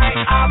won't fight,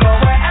 I'll go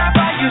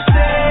wherever you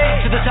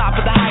say. To the top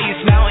of the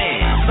highest mountain,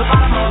 the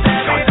bottom of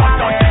every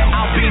valley.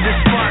 I'll be the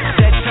spark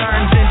that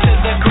turns into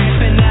the grand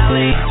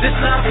finale. This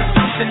love is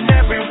something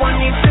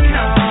everyone needs to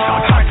know.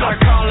 Hearts are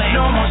calling,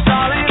 no more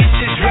stalling, it's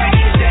just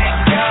ready, set,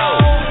 go.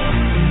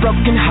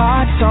 Broken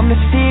hearts on the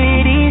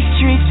city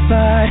streets,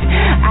 but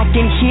I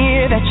can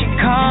hear that you're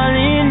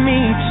calling me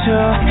to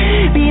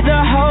be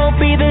the hope,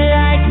 be